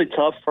been really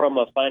tough from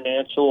a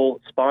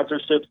financial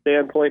sponsorship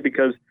standpoint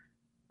because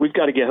we've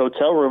got to get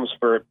hotel rooms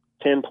for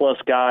 10-plus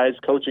guys,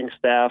 coaching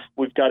staff.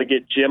 We've got to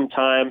get gym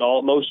time.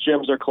 Most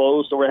gyms are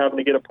closed, so we're having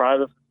to get a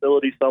private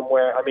facility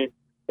somewhere. I mean,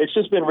 it's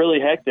just been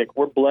really hectic.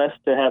 We're blessed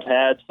to have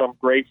had some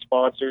great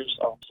sponsors,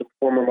 some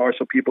former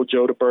Marshall people,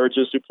 Joe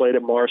DeBurgess, who played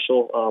at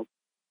Marshall,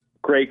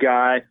 great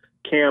guy.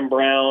 Cam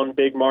Brown,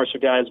 big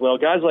Marshall guy as well.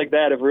 Guys like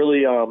that have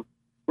really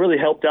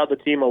helped out the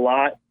team a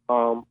lot.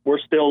 We're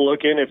still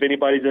looking if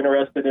anybody's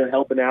interested in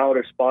helping out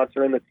or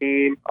sponsoring the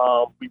team.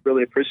 We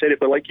really appreciate it.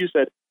 But like you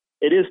said,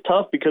 it is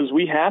tough because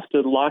we have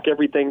to lock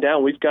everything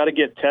down. We've got to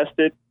get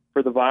tested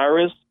for the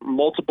virus,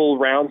 multiple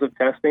rounds of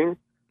testing.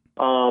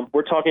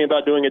 We're talking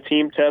about doing a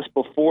team test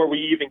before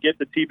we even get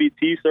the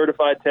TBT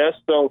certified test.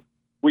 So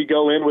we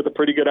go in with a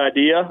pretty good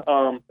idea.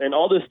 And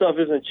all this stuff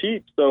isn't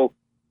cheap. So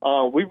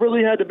we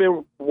really had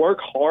to work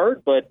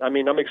hard. But, I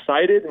mean, I'm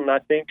excited, and I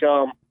think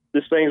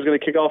this thing is going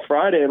to kick off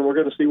Friday, and we're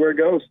going to see where it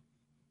goes.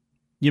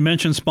 You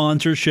mentioned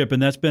sponsorship,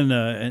 and that's been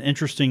an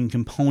interesting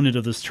component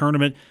of this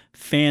tournament.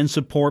 Fan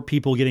support,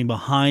 people getting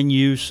behind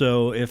you.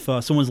 So if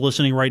someone's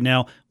listening right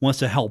now wants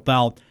to help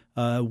out,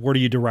 where do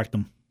you direct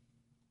them?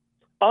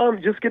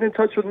 Just get in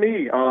touch with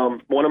me.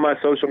 One of my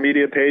social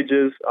media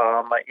pages,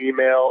 my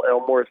email,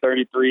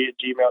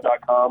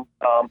 elmore33@gmail.com.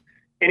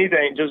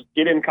 Anything, just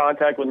get in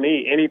contact with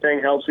me.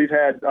 Anything helps. We've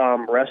had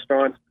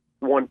restaurants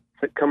want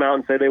to come out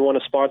and say they want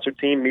to sponsor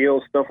team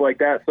meals, stuff like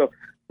that. So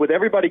with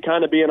everybody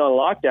kind of being on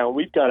lockdown,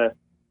 we've got to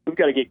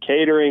get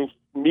catering,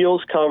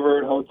 meals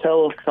covered,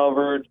 hotels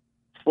covered,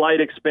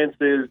 flight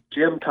expenses,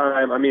 gym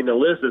time. I mean, the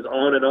list is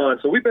on and on.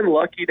 So we've been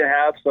lucky to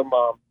have some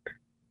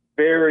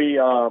very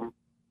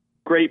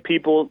great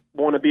people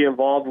want to be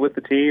involved with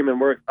the team,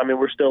 and we're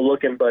still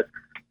looking, but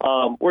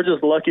we're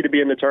just lucky to be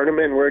in the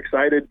tournament, and we're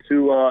excited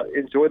to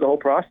enjoy the whole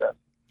process.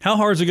 How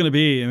hard is it going to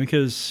be?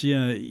 Because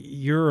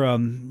you're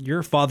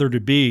a father to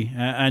be.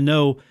 I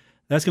know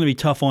that's going to be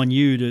tough on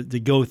you to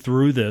go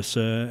through this,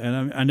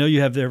 and I know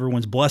you have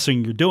everyone's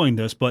blessing you're doing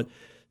this, but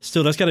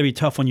still, that's got to be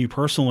tough on you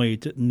personally,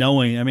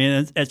 knowing. I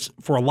mean, it's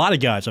for a lot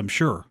of guys, I'm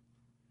sure.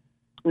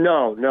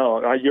 No,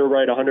 you're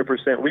right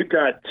 100%. We've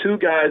got two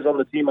guys on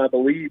the team, I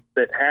believe,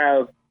 that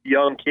have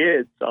young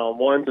kids.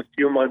 One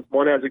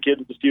has a kid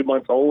that's a few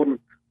months old, and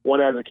one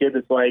has a kid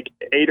that's like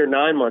 8 or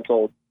 9 months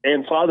old.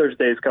 And Father's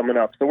Day is coming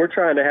up. So we're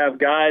trying to have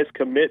guys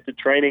commit to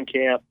training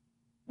camp,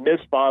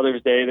 miss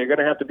Father's Day. They're going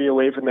to have to be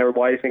away from their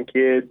wife and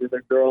kids, or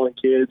their girl and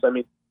kids. I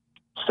mean,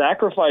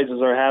 sacrifices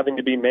are having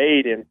to be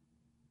made. And,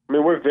 I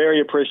mean, we're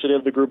very appreciative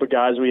of the group of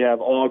guys we have,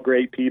 all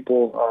great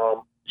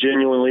people.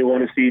 Genuinely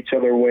want to see each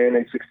other win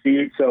and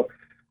succeed. So,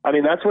 I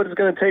mean, that's what it's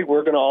going to take.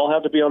 We're going to all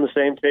have to be on the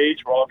same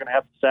page. We're all going to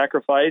have to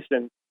sacrifice.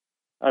 And,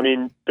 I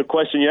mean, the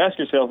question you ask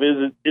yourself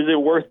is it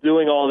worth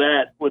doing all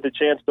that with a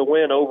chance to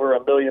win over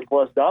 $1 million+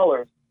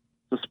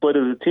 to split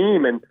as a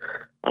team? And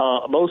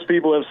most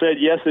people have said,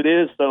 yes, it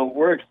is. So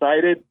we're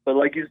excited. But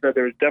like you said,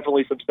 there's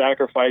definitely some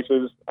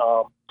sacrifices,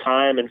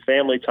 time and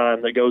family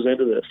time that goes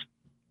into this.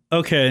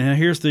 Okay, now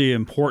here's the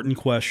important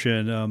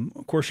question.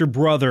 Of course, your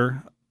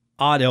brother,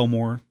 Odd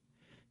Elmore,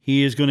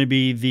 he is going to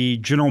be the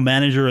general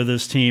manager of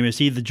this team. Is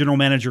he the general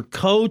manager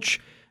coach?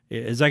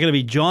 Is that going to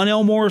be John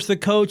Elmore as the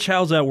coach?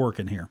 How's that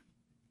working here?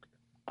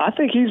 I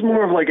think he's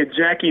more of like a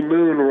Jackie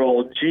Moon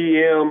role,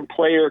 GM,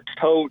 player,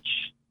 coach,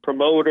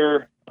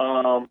 promoter,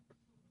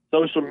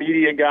 social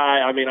media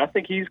guy. I mean, I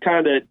think he's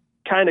kind of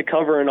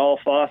covering all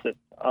faucets.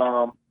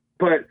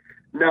 But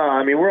no,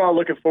 I mean, we're all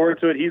looking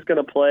forward to it. He's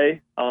going to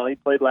play. He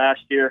played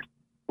last year.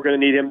 We're going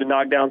to need him to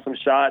knock down some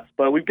shots,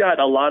 but we've got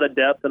a lot of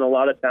depth and a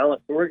lot of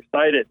talent, so we're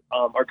excited.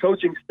 Our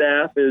coaching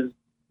staff is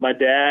my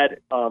dad,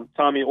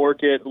 Tommy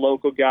Orchid,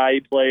 local guy. He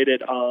played at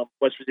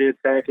West Virginia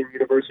Tech and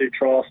University of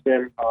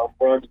Charleston,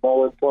 runs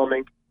Mullen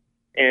Plumbing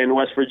in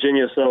West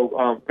Virginia.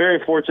 So very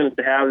fortunate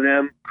to have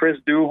them. Chris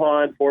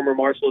Duhon, former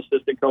Marshall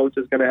assistant coach,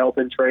 is going to help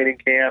in training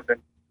camp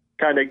and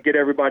kind of get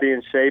everybody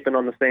in shape and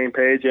on the same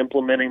page,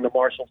 implementing the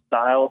Marshall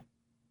style.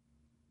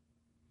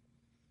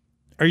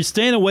 Are you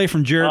staying away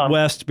from Jared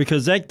West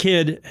because that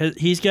kid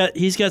he's got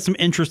some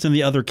interest in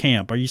the other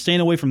camp? Are you staying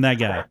away from that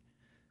guy?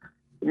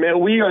 Man,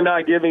 we are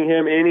not giving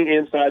him any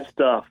inside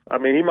stuff. I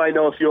mean, he might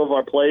know a few of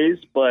our plays,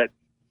 but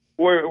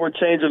we're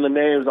changing the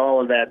names, all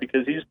of that,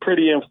 because he's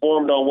pretty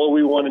informed on what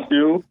we want to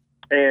do,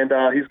 and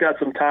he's got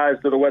some ties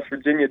to the West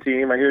Virginia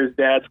team. I hear his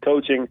dad's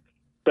coaching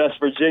West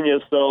Virginia,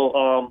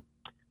 so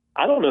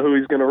I don't know who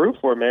he's going to root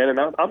for, man, and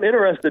I'm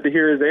interested to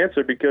hear his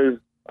answer because,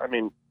 I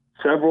mean,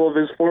 several of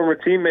his former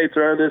teammates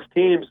are on this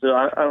team, so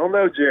I don't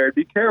know, Jared.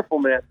 Be careful,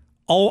 man.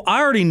 Oh, I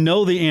already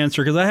know the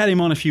answer because I had him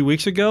on a few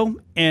weeks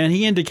ago, and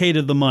he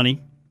indicated the money.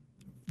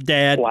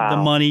 Dad, wow. The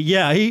money.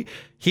 Yeah,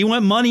 he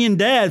went money and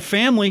dad,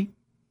 family.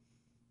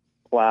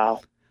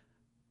 Wow.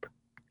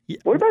 Yeah.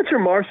 What about your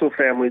Marshall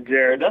family,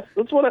 Jared?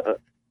 That's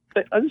what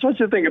want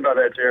you to think about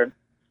that, Jared.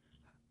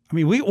 I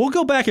mean, we'll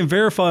go back and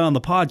verify on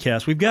the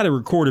podcast. We've got it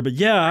recorded, but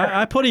yeah,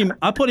 I put him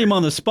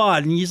on the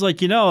spot, and he's like,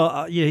 he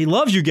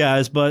loves you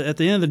guys, but at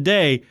the end of the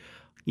day,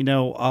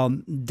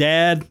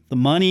 Dad, the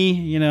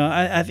money,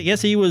 I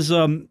guess he was.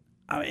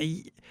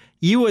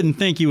 You wouldn't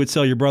think you would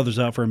sell your brothers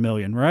out for $1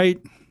 million, right?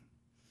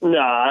 No,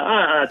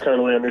 I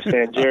totally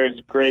understand. Jared's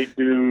a great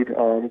dude,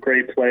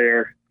 great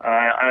player.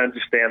 I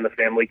understand the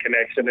family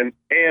connection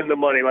and the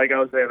money. Like I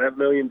was saying, that $1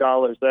 million,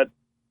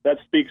 that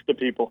speaks to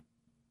people.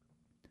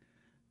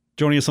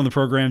 Joining us on the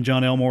program,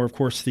 John Elmore, of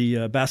course,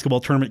 the basketball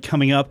tournament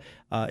coming up.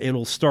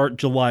 It'll start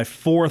July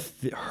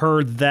 4th.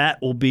 Heard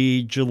that will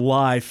be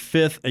July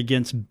 5th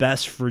against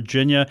Best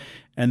Virginia.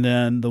 And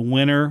then the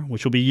winner,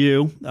 which will be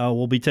you,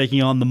 will be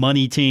taking on the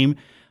money team.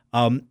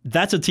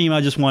 That's a team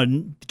I just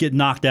want to get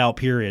knocked out,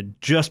 period,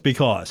 just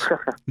because.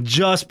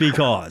 Just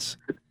because.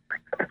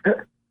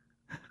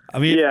 I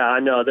mean, yeah, I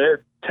know.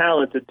 They're a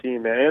talented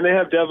team, man. And they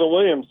have Devin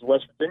Williams,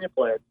 West Virginia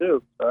player,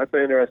 too. So that's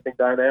an interesting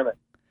dynamic.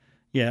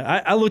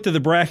 Yeah, I looked at the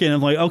bracket and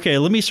I'm like, okay,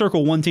 let me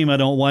circle one team I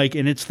don't like,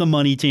 and it's the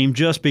money team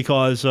just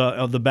because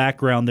of the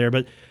background there.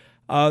 But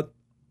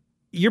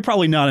you're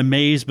probably not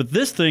amazed, but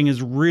this thing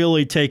has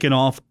really taken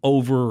off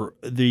over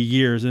the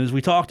years. And as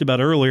we talked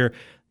about earlier,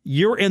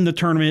 you're in the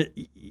tournament,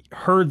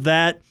 heard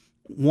that,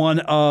 one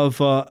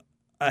of a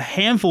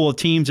handful of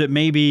teams that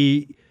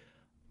maybe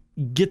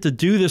get to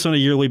do this on a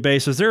yearly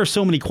basis. There are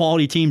so many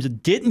quality teams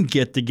that didn't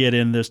get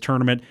in this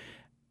tournament.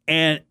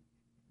 And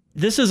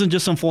this isn't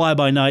just some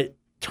fly-by-night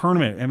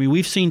tournament. I mean,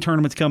 we've seen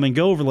tournaments come and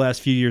go over the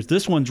last few years.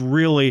 This one's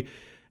really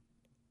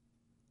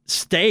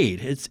stayed.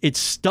 It's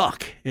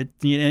stuck. And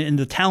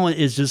the talent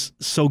is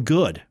just so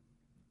good.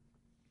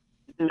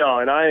 No,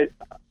 and I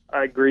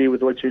agree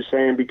with what you're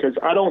saying, because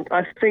I don't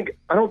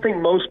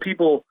think most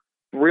people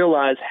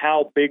realize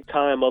how big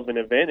time of an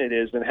event it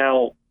is and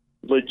how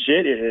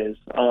legit it is.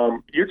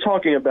 You're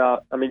talking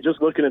about,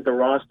 just looking at the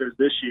rosters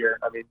this year.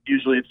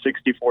 Usually it's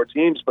 64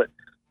 teams, but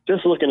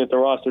just looking at the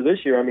roster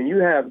this year, you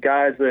have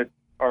guys that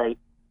are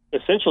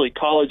essentially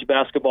college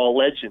basketball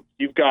legends.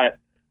 You've got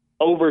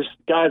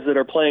guys that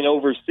are playing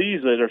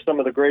overseas that are some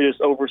of the greatest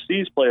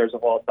overseas players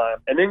of all time.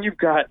 And then you've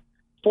got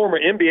former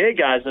NBA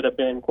guys that have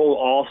been, quote,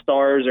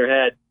 all-stars or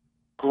had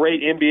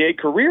great NBA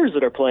careers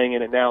that are playing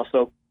in it now.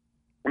 So,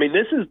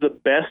 this is the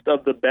best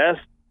of the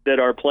best that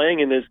are playing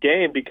in this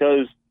game,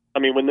 because,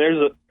 when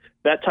there's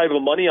that type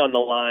of money on the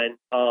line,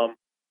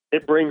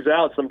 it brings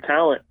out some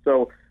talent.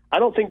 So I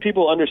don't think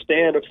people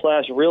understand or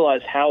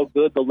realize how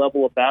good the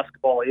level of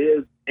basketball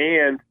is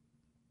and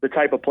the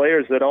type of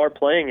players that are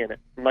playing in it.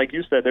 And like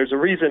you said, there's a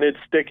reason it's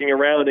sticking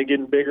around and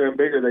getting bigger and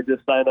bigger. They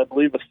just signed, I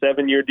believe, a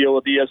 7-year deal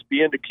with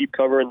ESPN to keep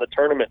covering the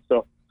tournament.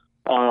 So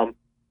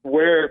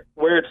where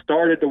it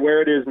started to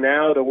where it is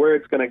now to where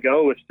it's going to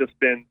go, it's just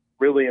been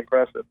really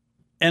impressive.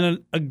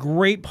 And a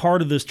great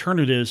part of this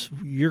tournament is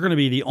you're going to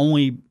be the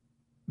only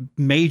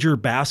major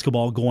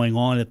basketball going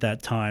on at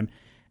that time.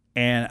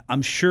 And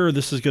I'm sure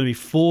this is going to be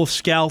full of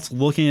scouts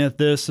looking at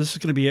this. This is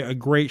going to be a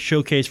great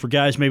showcase for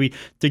guys maybe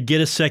to get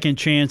a second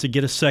chance, to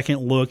get a second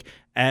look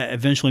at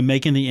eventually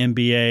making the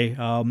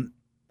NBA.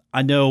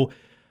 I know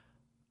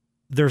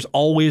there's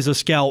always a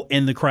scout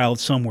in the crowd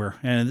somewhere,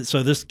 and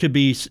so this could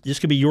be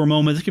your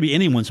moment. This could be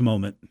anyone's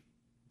moment.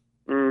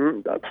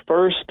 Mm-hmm.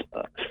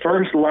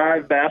 First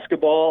live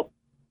basketball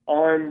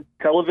on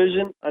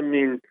television.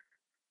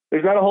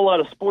 There's not a whole lot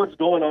of sports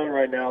going on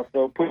right now,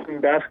 so putting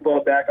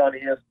basketball back on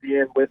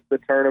ESPN with the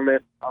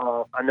tournament,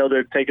 I know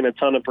they're taking a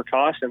ton of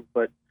precautions,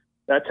 but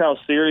that's how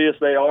serious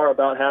they are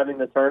about having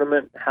the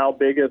tournament, how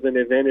big of an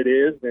event it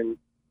is, and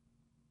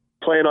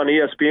playing on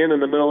ESPN in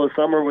the middle of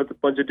summer with a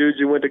bunch of dudes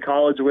you went to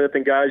college with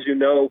and guys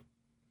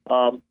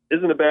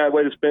isn't a bad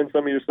way to spend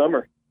some of your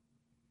summer.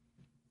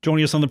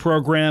 Joining us on the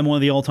program, one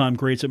of the all-time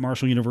greats at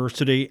Marshall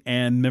University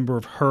and member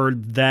of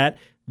Heard That,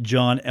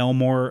 John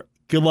Elmore.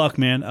 Good luck,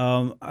 man.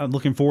 I'm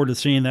looking forward to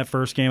seeing that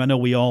first game. I know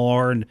we all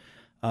are, and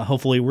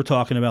hopefully we're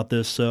talking about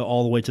this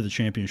all the way to the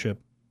championship.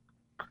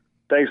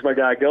 Thanks, my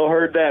guy. Go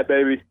Heard That,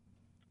 baby.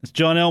 It's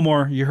John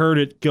Elmore. You heard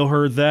it. Go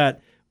Heard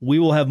That. We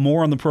will have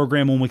more on the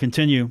program when we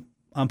continue.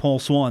 I'm Paul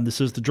Swann. This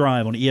is The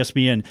Drive on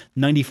ESPN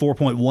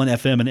 94.1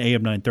 FM and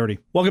AM 930.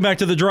 Welcome back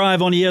to The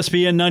Drive on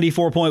ESPN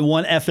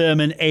 94.1 FM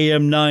and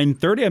AM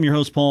 930. I'm your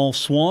host, Paul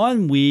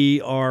Swann.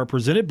 We are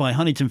presented by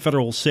Huntington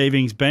Federal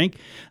Savings Bank.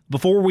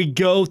 Before we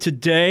go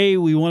today,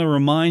 we want to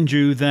remind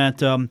you that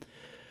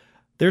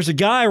there's a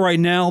guy right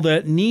now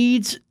that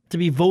needs to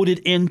be voted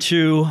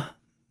into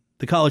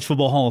the College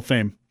Football Hall of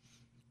Fame.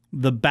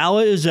 The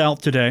ballot is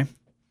out today.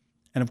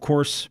 And, of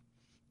course,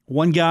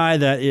 one guy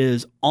that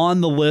is on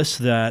the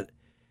list that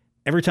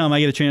every time I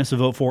get a chance to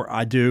vote for,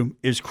 I do,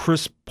 is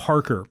Chris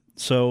Parker.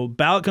 So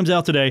ballot comes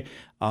out today.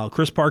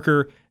 Chris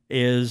Parker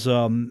is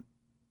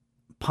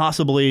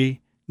possibly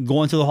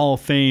going to the Hall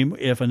of Fame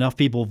if enough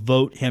people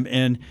vote him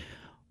in.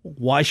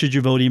 Why should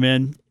you vote him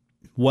in?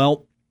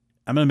 Well,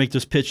 I'm going to make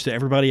this pitch to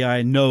everybody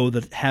I know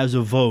that has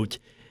a vote.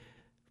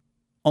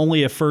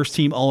 Only a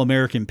first-team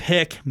All-American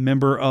pick,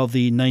 member of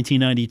the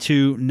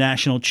 1992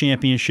 National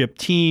Championship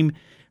team,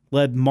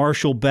 led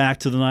Marshall back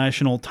to the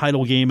national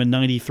title game in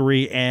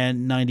 93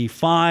 and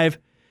 95.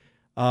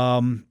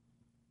 Of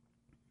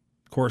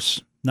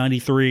course,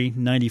 93,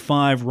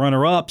 95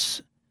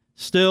 runner-ups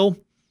still.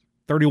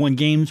 31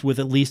 games with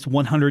at least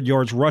 100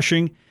 yards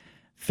rushing.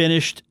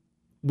 Finished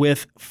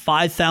with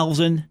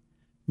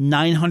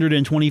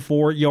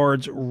 5,924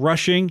 yards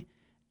rushing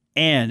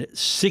and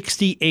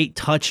 68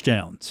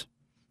 touchdowns.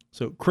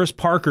 So Chris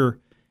Parker,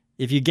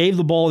 if you gave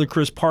the ball to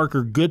Chris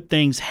Parker, good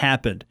things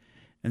happened.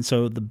 And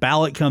so the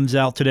ballot comes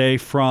out today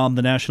from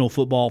the National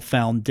Football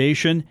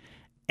Foundation,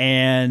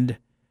 and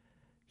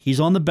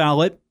he's on the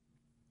ballot.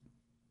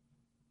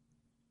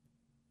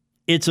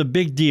 It's a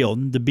big deal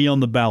to be on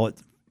the ballot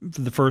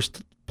for the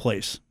first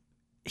place.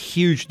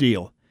 Huge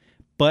deal.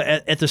 But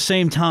at the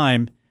same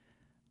time,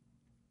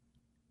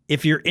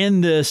 if you're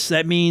in this,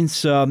 that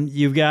means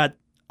you've got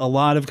a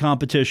lot of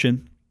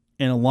competition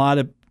and a lot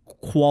of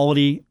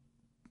quality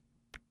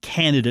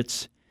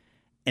candidates.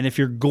 And if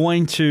you're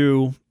going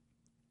to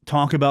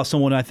talk about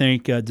someone I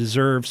think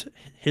deserves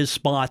his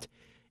spot,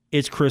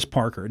 it's Chris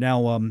Parker.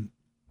 Now,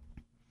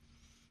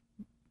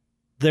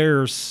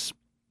 there's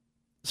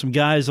some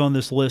guys on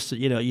this list that,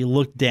 you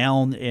look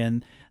down,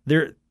 and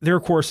they're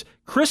of course,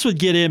 Chris would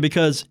get in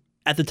because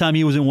at the time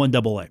he was in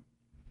 1AA.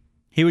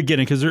 He would get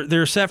in because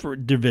they're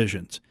separate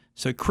divisions.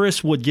 So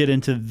Chris would get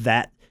into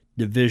that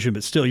division,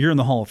 but still, you're in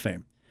the Hall of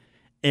Fame.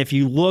 If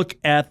you look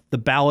at the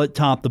ballot,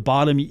 top to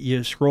bottom,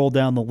 you scroll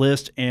down the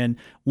list, and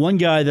one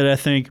guy that I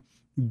think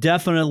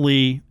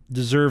definitely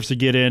deserves to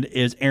get in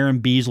is Aaron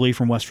Beasley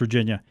from West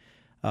Virginia.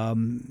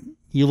 You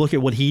look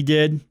at what he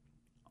did,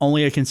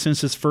 only a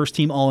consensus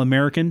first-team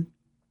All-American,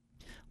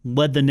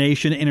 led the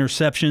nation in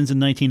interceptions in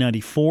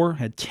 1994,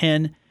 had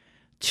 10,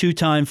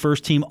 two-time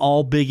first-team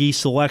All-Big East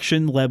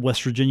selection, led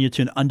West Virginia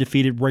to an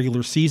undefeated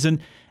regular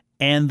season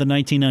and the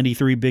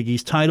 1993 Big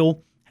East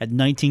title, had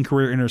 19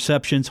 career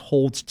interceptions,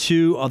 holds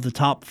 2 of the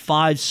top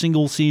 5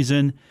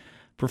 single-season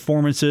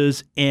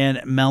performances in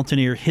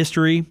Mountaineer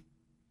history.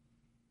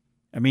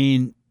 I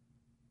mean,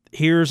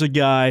 here's a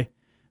guy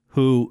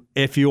who,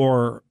 if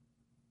you're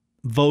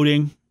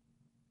voting,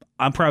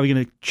 I'm probably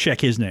going to check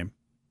his name.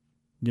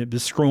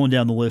 Just scrolling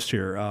down the list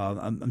here.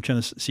 I'm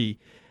trying to see.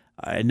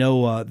 I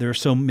know there are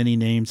so many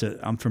names that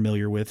I'm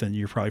familiar with, and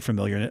you're probably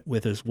familiar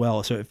with as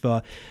well. So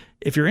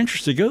if you're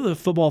interested, go to the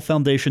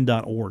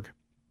footballfoundation.org.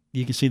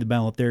 You can see the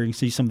ballot there. You can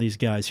see some of these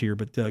guys here.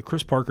 But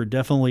Chris Parker,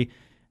 definitely,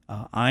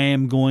 I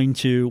am going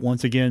to,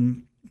 once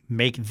again,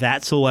 make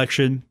that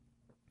selection.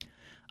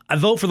 I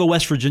vote for the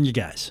West Virginia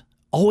guys.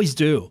 Always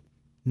do.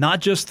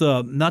 Not just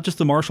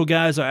the Marshall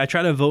guys. I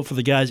try to vote for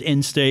the guys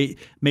in state,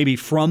 maybe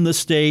from the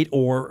state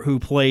or who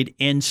played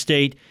in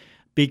state,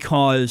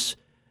 because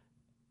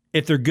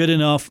if they're good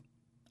enough,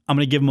 I'm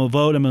going to give them a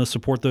vote. I'm going to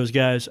support those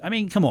guys. I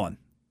mean, come on.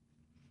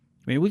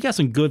 I mean, we got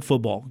some good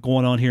football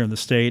going on here in the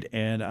state,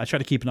 and I try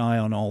to keep an eye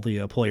on all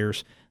the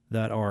players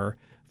that are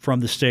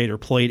from the state or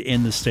played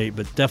in the state.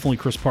 But definitely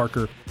Chris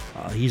Parker,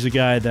 he's a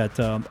guy that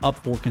up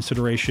for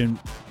consideration.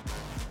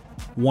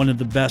 One of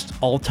the best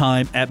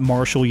all-time at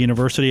Marshall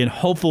University, and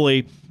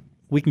hopefully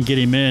we can get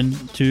him in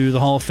to the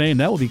Hall of Fame.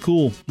 That would be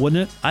cool,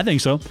 wouldn't it? I think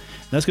so.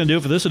 That's going to do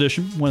it for this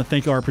edition. I want to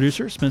thank our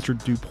producer, Spencer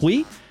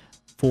Dupuis.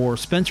 For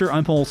Spencer,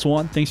 I'm Paul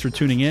Swann. Thanks for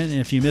tuning in.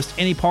 And if you missed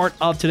any part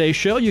of today's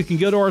show, you can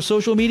go to our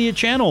social media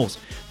channels.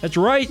 That's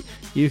right.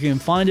 You can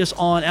find us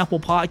on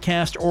Apple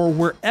Podcast or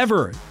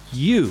wherever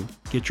you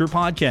get your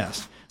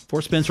podcast.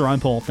 For Spencer, I'm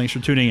Paul. Thanks for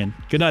tuning in.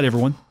 Good night,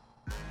 everyone.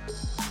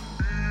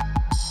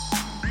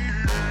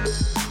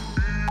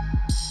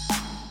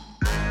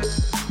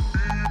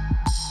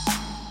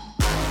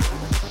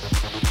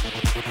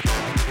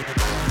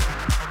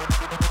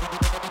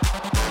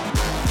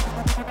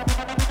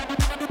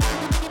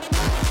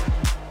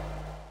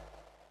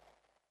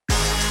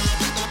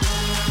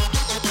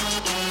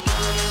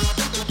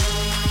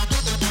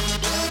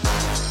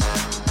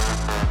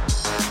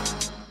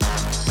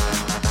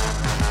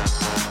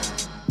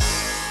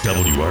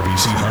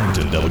 WRBC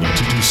Huntington,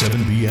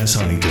 W227BS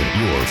Huntington,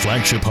 your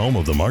flagship home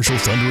of the Marshall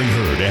Thundering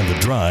Herd and The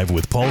Drive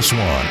with Paul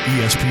Swann,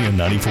 ESPN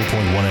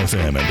 94.1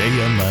 FM and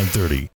AM 930.